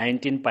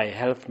COVID-19 by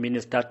Health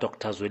Minister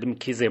Dr. Zweli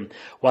Mkhize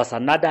was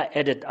another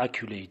added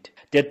accolade.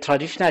 The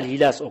Traditional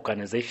Healers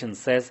Organization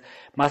says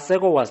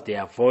Maseko was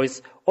their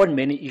voice on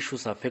many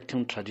issues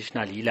affecting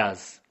traditional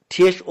healers.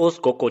 THO's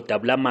Gogo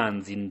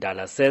Dablaman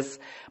Zindala says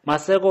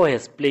Maseko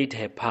has played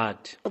her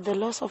part. The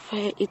loss of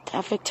her, it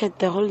affected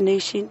the whole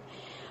nation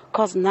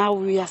because now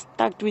we are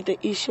stuck with the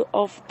issue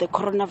of the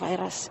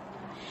coronavirus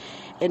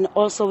and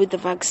also with the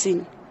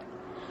vaccine.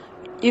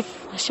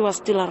 If she was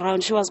still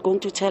around, she was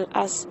going to tell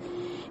us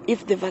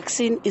if the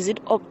vaccine, is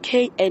it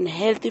okay and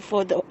healthy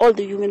for all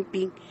the human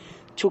beings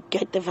to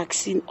get the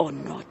vaccine or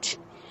not.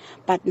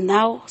 But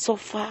now, so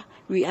far,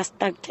 we are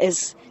stuck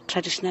as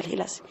traditional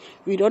healers.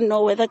 We don't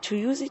know whether to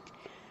use it,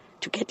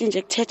 to get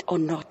injected or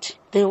not.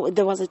 There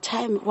was a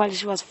time while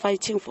she was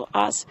fighting for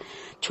us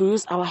to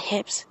use our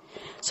herbs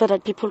so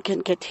that people can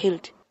get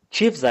healed.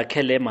 Chief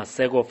Zakhele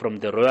Maseko from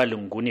the Royal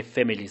Nguni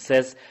family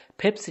says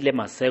Phepsile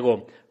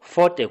Maseko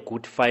fought a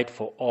good fight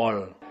for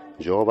all.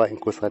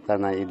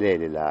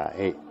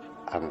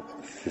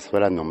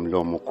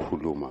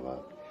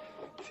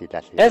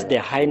 As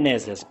the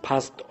Highness has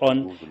passed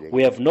on,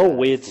 we have no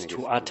words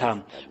to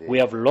utter. We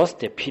have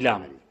lost a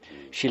pillar.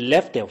 She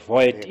left a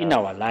void in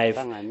our life.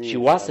 She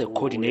was a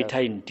coordinator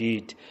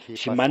indeed.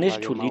 She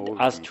managed to lead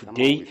us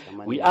today.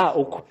 We are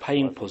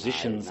occupying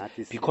positions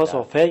because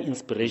of her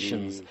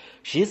inspirations.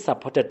 She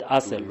supported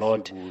us a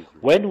lot.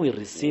 When we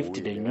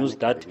received the news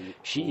that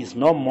she is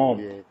no more,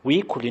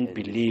 we couldn't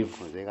believe.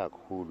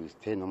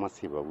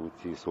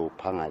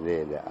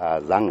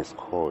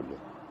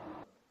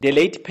 The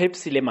late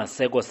Phepsile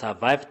Maseko,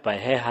 survived by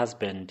her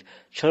husband,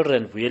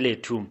 children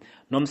Vuyeletu,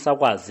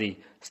 Nomsakwazi,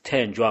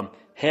 Stenjwa,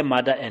 her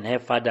mother and her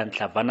father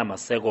Nhlavana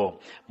Maseko,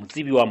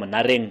 Mutsibi wa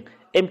Monareng,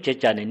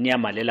 Mchechane near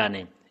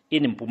Malelane,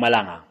 in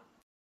Mpumalanga.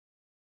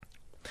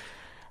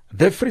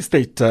 The Free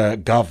State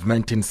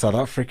government in South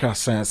Africa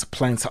says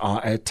plans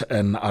are at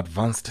an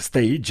advanced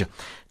stage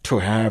to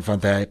have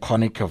the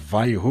iconic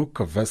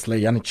Vryhoek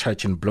Wesleyan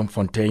Church in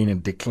Bloemfontein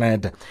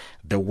declared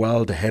the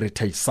World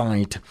Heritage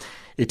Site.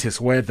 It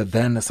is where the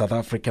then South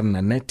African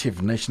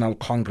Native National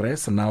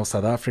Congress, now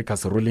South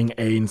Africa's ruling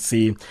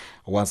ANC,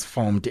 was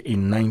formed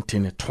in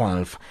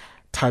 1912.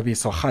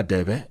 Thabiso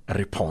Hadebe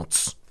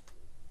reports.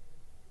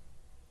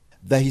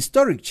 The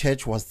historic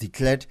church was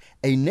declared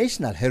a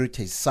National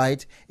Heritage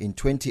Site in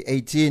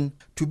 2018.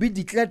 To be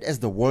declared as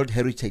the World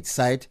Heritage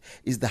Site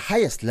is the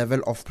highest level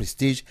of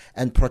prestige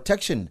and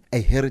protection a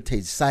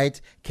heritage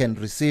site can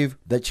receive.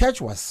 The church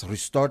was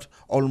restored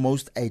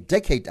almost a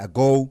decade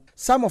ago.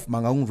 Some of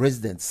Mangaung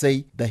residents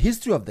say the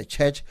history of the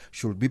church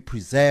should be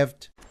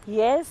preserved.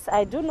 Yes,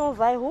 I do know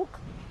Vryhoek,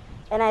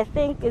 and I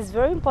think it's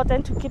very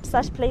important to keep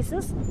such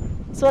places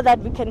so that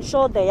we can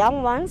show the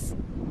young ones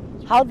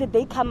how did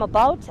they come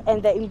about,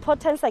 and the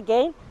importance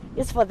again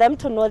is for them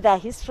to know their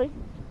history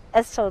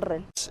as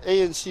children.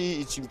 ANC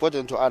is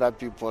important to other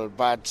people,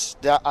 but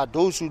there are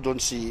those who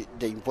don't see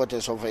the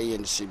importance of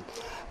ANC.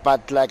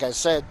 But like I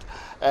said,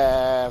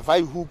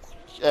 Vryhoek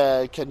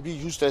can be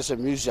used as a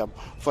museum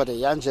for the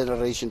young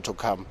generation to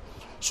come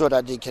so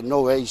that they can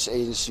know where is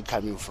ANC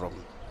coming from.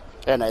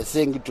 And I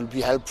think it will be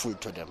helpful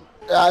to them.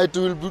 It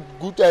will be a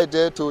good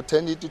idea to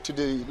turn it to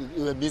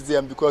the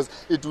museum because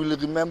it will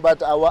remember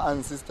our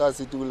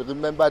ancestors, it will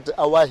remember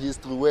our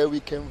history, where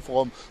we came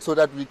from, so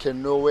that we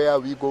can know where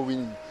we're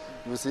going.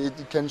 You see,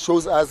 it can show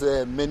us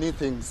many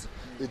things.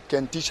 It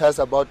can teach us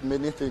about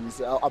many things,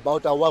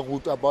 about our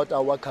root, about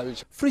our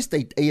culture. Free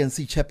State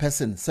ANC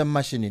chairperson Sam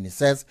Mashinini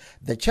says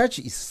the church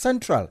is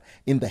central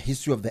in the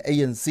history of the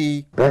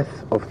ANC.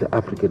 Birth of the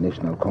African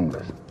National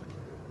Congress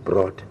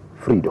brought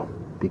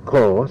freedom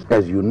because,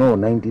 as you know,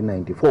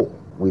 1994,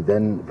 we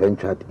then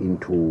ventured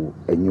into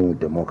a new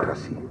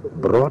democracy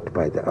brought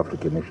by the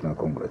African National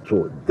Congress.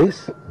 So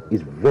this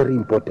is very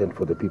important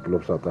for the people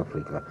of South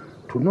Africa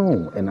to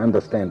know and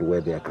understand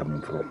where they are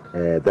coming from.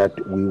 That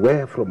we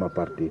were from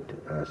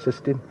apartheid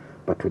system,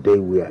 but today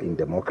we are in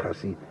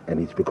democracy, and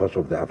it's because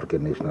of the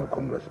African National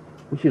Congress,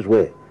 which is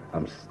where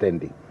I'm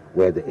standing,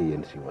 where the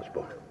ANC was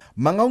born.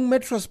 Mangaung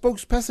Metro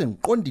spokesperson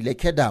Kondile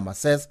Kedama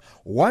says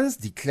once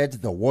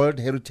declared the World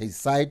Heritage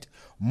Site,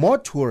 more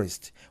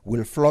tourists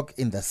will flock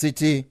in the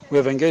city. We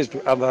have engaged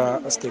with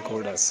other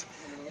stakeholders.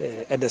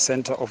 At the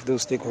center of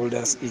those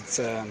stakeholders, it's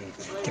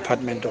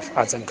Department of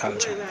Arts and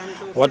Culture.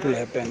 What will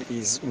happen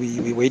is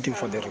we're waiting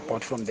for the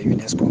report from the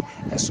UNESCO.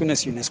 As soon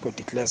as UNESCO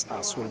declares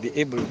us, we'll be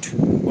able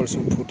to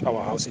also put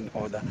our house in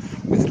order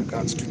with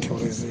regards to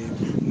tourism,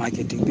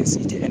 marketing the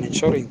city, and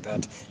ensuring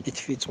that it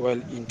fits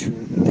well into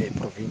the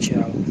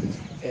provincial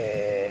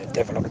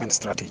development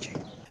strategy.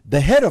 The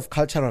head of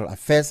cultural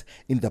affairs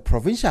in the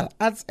Provincial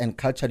Arts and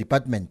Culture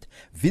Department,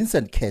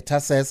 Vincent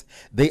Keta, says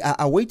they are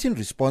awaiting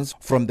response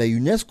from the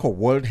UNESCO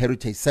World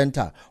Heritage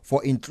Center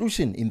for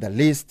inclusion in the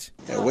list.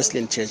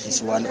 Wesleyan Church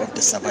is one of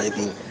the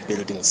surviving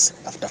buildings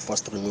after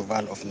forced removal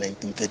of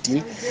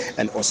 1913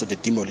 and also the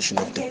demolition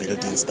of the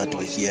buildings that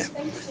were here.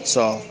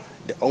 So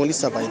the only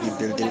surviving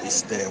building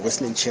is the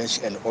Wesleyan Church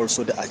and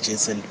also the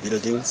adjacent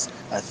buildings.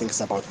 I think it's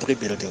about 3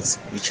 buildings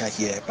which are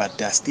here, but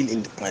they are still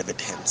in the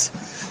private hands.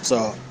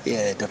 So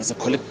there is a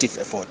collective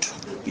effort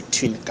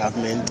between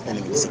government and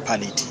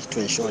municipality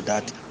to ensure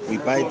that we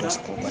buy those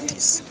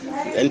properties,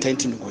 we enter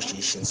into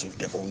negotiations with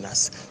the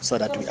owners so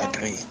that we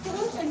agree.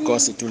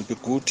 Because it will be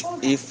good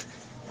if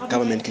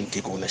government can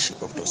take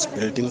ownership of those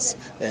buildings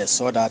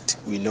so that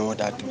we know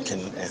that we can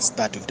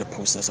start with the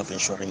process of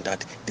ensuring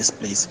that this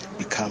place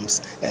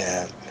becomes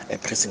a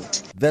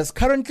precinct. There's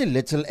currently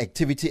little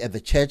activity at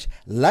the church,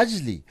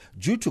 largely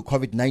due to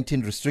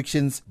COVID-19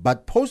 restrictions,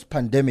 but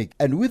post-pandemic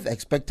and with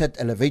expected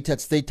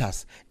elevated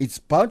status, it's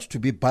bound to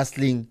be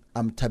bustling.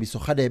 I'm Thabiso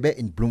Khadebe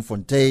in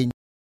Bloemfontein.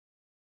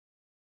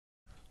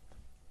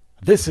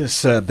 This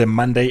is the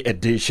Monday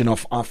edition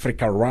of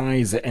Africa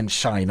Rise and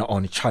Shine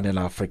on Channel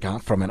Africa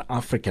from an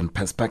African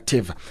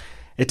perspective.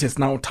 It is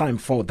now time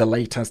for the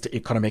latest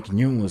economic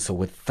news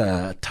with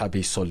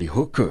Thabiso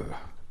Lihuku.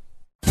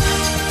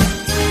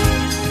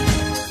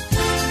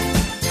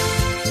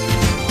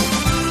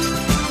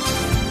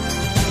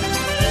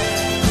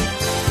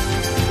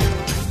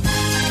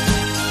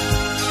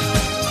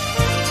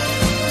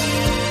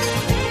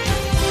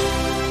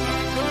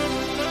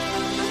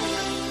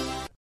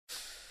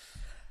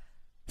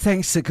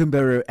 Thanks,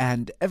 Kumbero,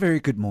 and a very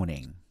good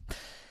morning.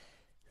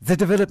 The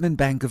Development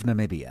Bank of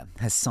Namibia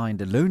has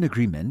signed a loan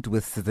agreement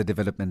with the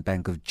Development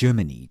Bank of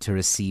Germany to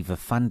receive a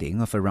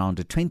funding of around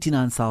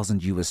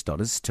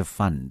 $29,000 to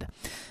fund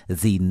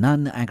the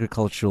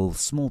non-agricultural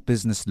small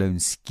business loan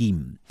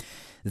scheme.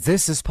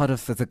 This is part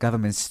of the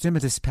government's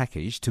stimulus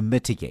package to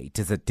mitigate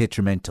the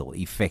detrimental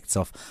effects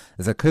of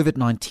the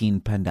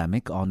COVID-19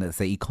 pandemic on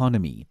the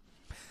economy.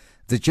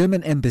 The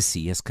German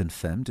embassy has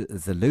confirmed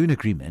the loan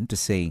agreement,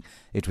 saying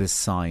it was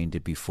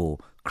signed before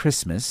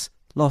Christmas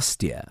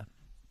last year.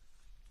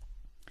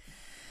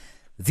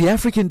 The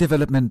African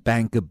Development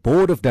Bank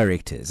Board of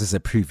Directors has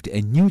approved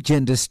a new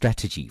gender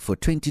strategy for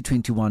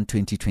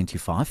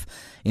 2021-2025,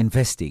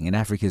 investing in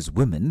Africa's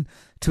women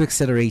to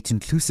accelerate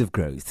inclusive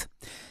growth.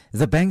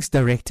 The bank's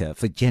director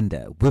for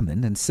Gender,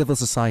 Women and Civil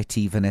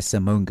Society,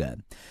 Vanessa Monga,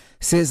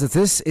 says that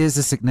this is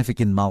a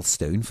significant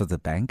milestone for the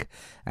bank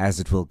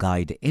as it will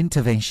guide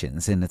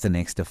interventions in the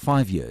next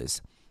 5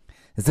 years.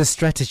 The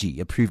strategy,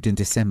 approved in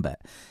December,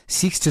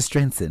 seeks to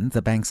strengthen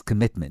the bank's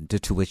commitment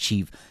to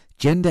achieve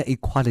gender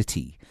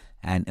equality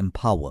and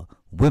empower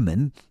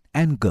women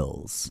and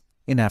girls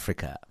in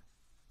Africa.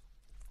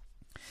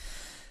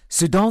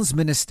 Sudan's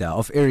Minister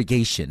of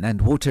Irrigation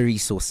and Water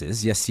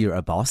Resources, Yasir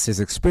Abbas, has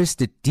expressed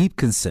a deep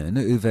concern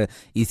over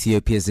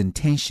Ethiopia's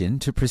intention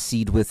to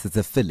proceed with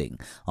the filling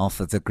of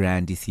the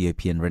Grand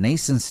Ethiopian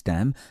Renaissance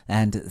Dam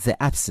and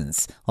the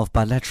absence of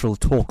bilateral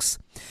talks.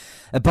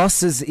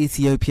 Abbas's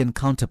Ethiopian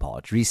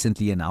counterpart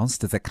recently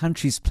announced the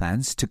country's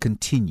plans to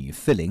continue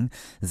filling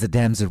the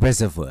dam's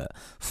reservoir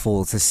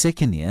for the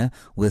second year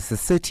with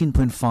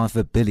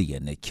 13.5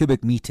 billion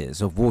cubic meters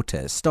of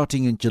water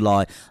starting in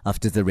July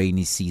after the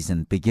rainy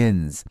season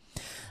begins.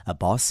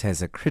 Abbas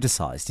has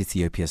criticized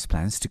Ethiopia's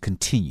plans to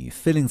continue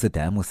filling the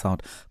dam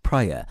without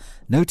prior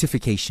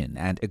notification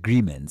and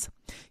agreement.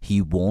 He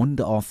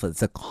warned of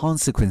the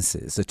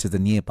consequences to the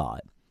nearby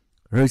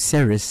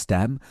Roseris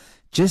Dam,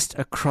 just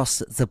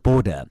across the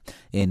border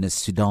in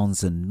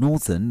Sudan's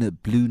northern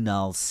Blue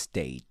Nile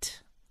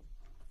state.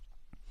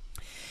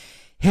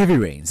 Heavy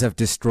rains have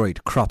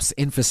destroyed crops,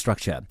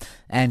 infrastructure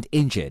and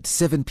injured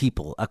 7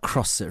 people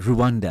across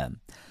Rwanda.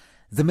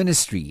 The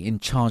ministry in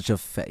charge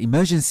of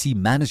emergency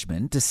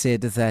management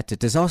said that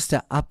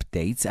disaster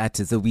updates at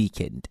the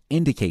weekend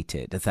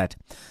indicated that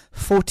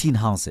 14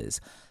 houses,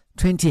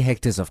 20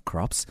 hectares of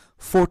crops,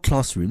 4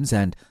 classrooms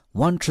and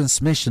 1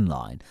 transmission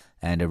line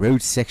and a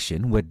road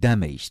section were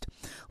damaged,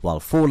 while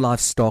 4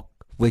 livestock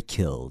were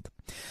killed.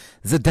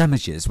 The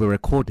damages were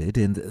recorded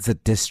in the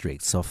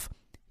districts of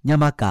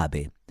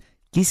Nyamagabe,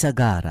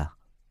 Gisagara,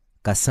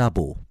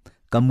 Kasabo,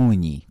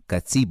 Kamunyi,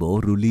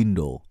 Katsibo,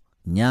 Rulindo,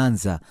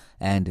 Nyanza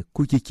and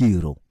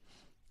Kukikiro.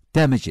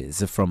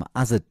 Damages from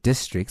other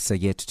districts are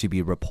yet to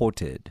be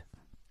reported.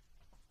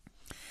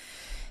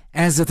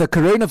 As the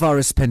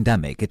coronavirus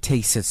pandemic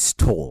takes its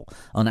toll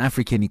on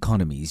African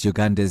economies,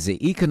 Uganda's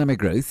economic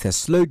growth has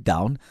slowed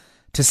down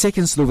to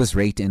second slowest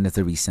rate in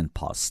the recent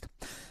past.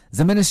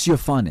 The Ministry of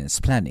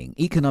Finance, Planning,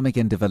 Economic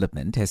and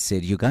Development has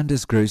said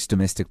Uganda's gross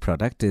domestic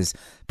product is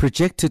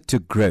projected to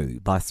grow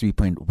by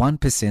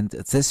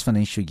 3.1% this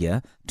financial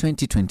year,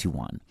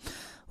 2021,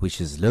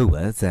 which is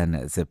lower than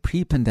the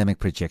pre-pandemic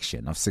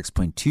projection of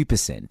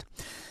 6.2%.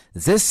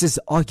 This is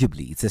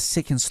arguably the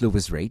second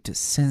slowest rate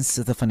since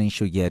the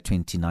financial year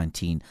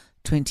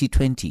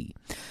 2019-2020,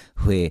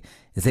 where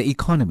the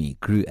economy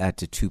grew at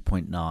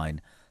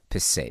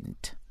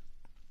 2.9%.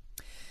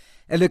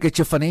 A look at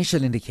your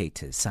financial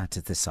indicators at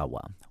this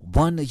hour.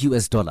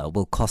 $1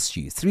 will cost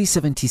you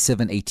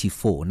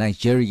 377.84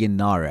 Nigerian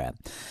naira,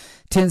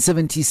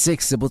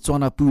 1076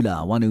 Botswana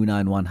pula,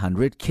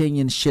 109,100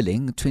 Kenyan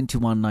shilling,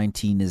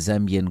 2119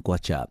 Zambian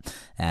kwacha,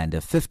 and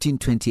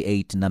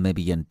 1528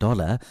 Namibian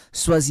dollar,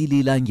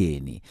 Swazili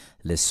langeni,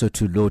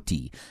 Lesotho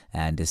loti,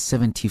 and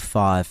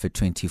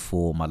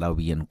 7524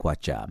 Malawian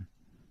kwacha.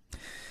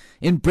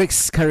 In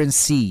BRICS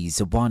currencies,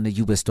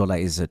 $1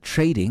 is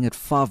trading at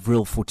 5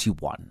 Real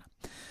 41.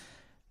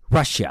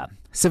 Russia,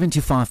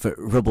 75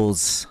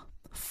 rubles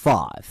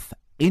 5.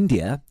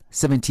 India,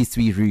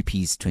 73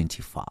 rupees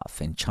 25.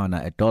 In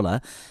China, a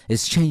dollar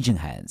is changing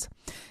hands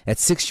at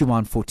 6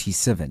 yuan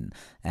 47.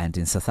 And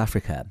in South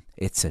Africa,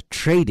 it's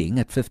trading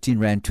at 15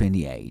 rand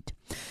 28.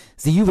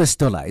 The US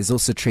dollar is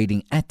also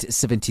trading at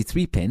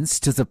 73 pence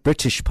to the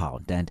British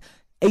pound and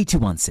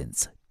 81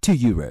 cents to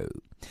euro.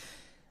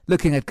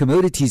 Looking at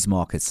commodities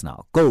markets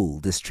now,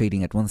 gold is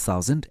trading at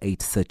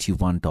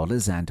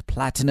 $1,831 and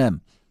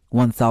platinum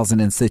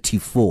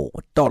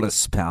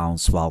 $1,034 per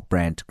ounce, while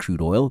Brent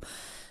crude oil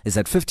is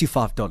at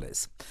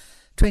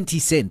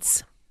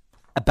 $55.20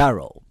 a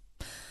barrel.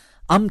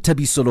 I'm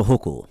Tabisolo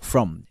Hoko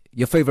from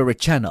your favorite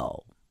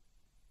channel.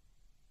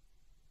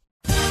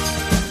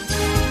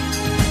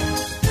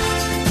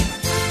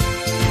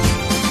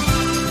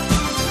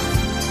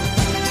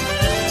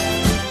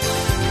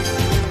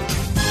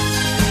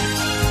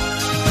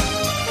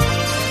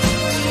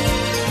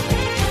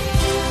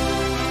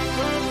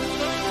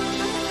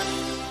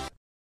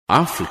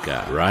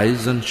 Africa,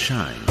 rise and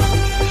shine.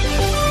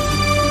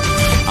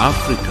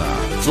 Africa,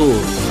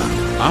 zorka.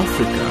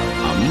 Africa,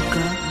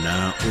 amka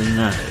na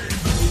ungae.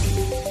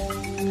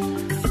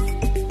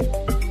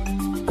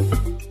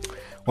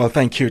 Well,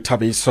 thank you,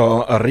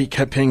 Tabiso.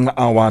 Recapping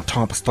our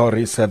top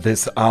stories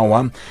this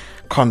hour.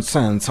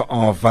 Concerns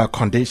of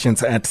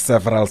conditions at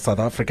several South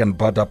African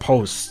border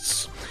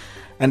posts.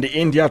 And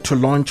India to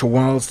launch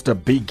world's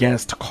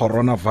biggest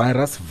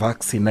coronavirus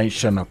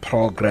vaccination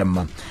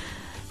program.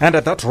 And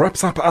that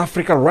wraps up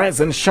Africa Rise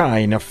and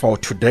Shine for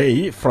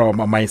today. From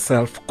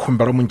myself,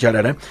 Kumbaro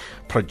Munjalele,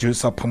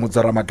 producer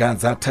Pumuzara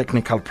Magaza,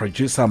 technical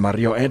producer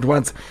Mario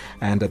Edwards,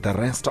 and the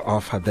rest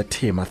of the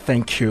team.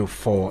 Thank you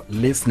for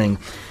listening.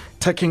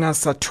 Taking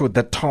us to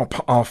the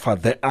top of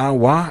the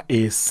hour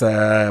is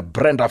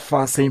Brenda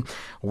Fassie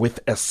with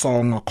a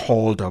song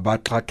called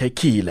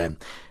Batlakekile.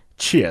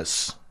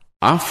 Cheers.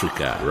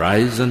 Africa,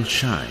 rise and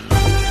shine.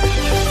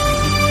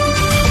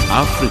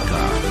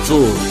 Africa,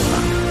 zorka.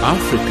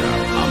 Africa,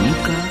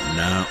 amka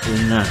na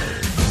ungae.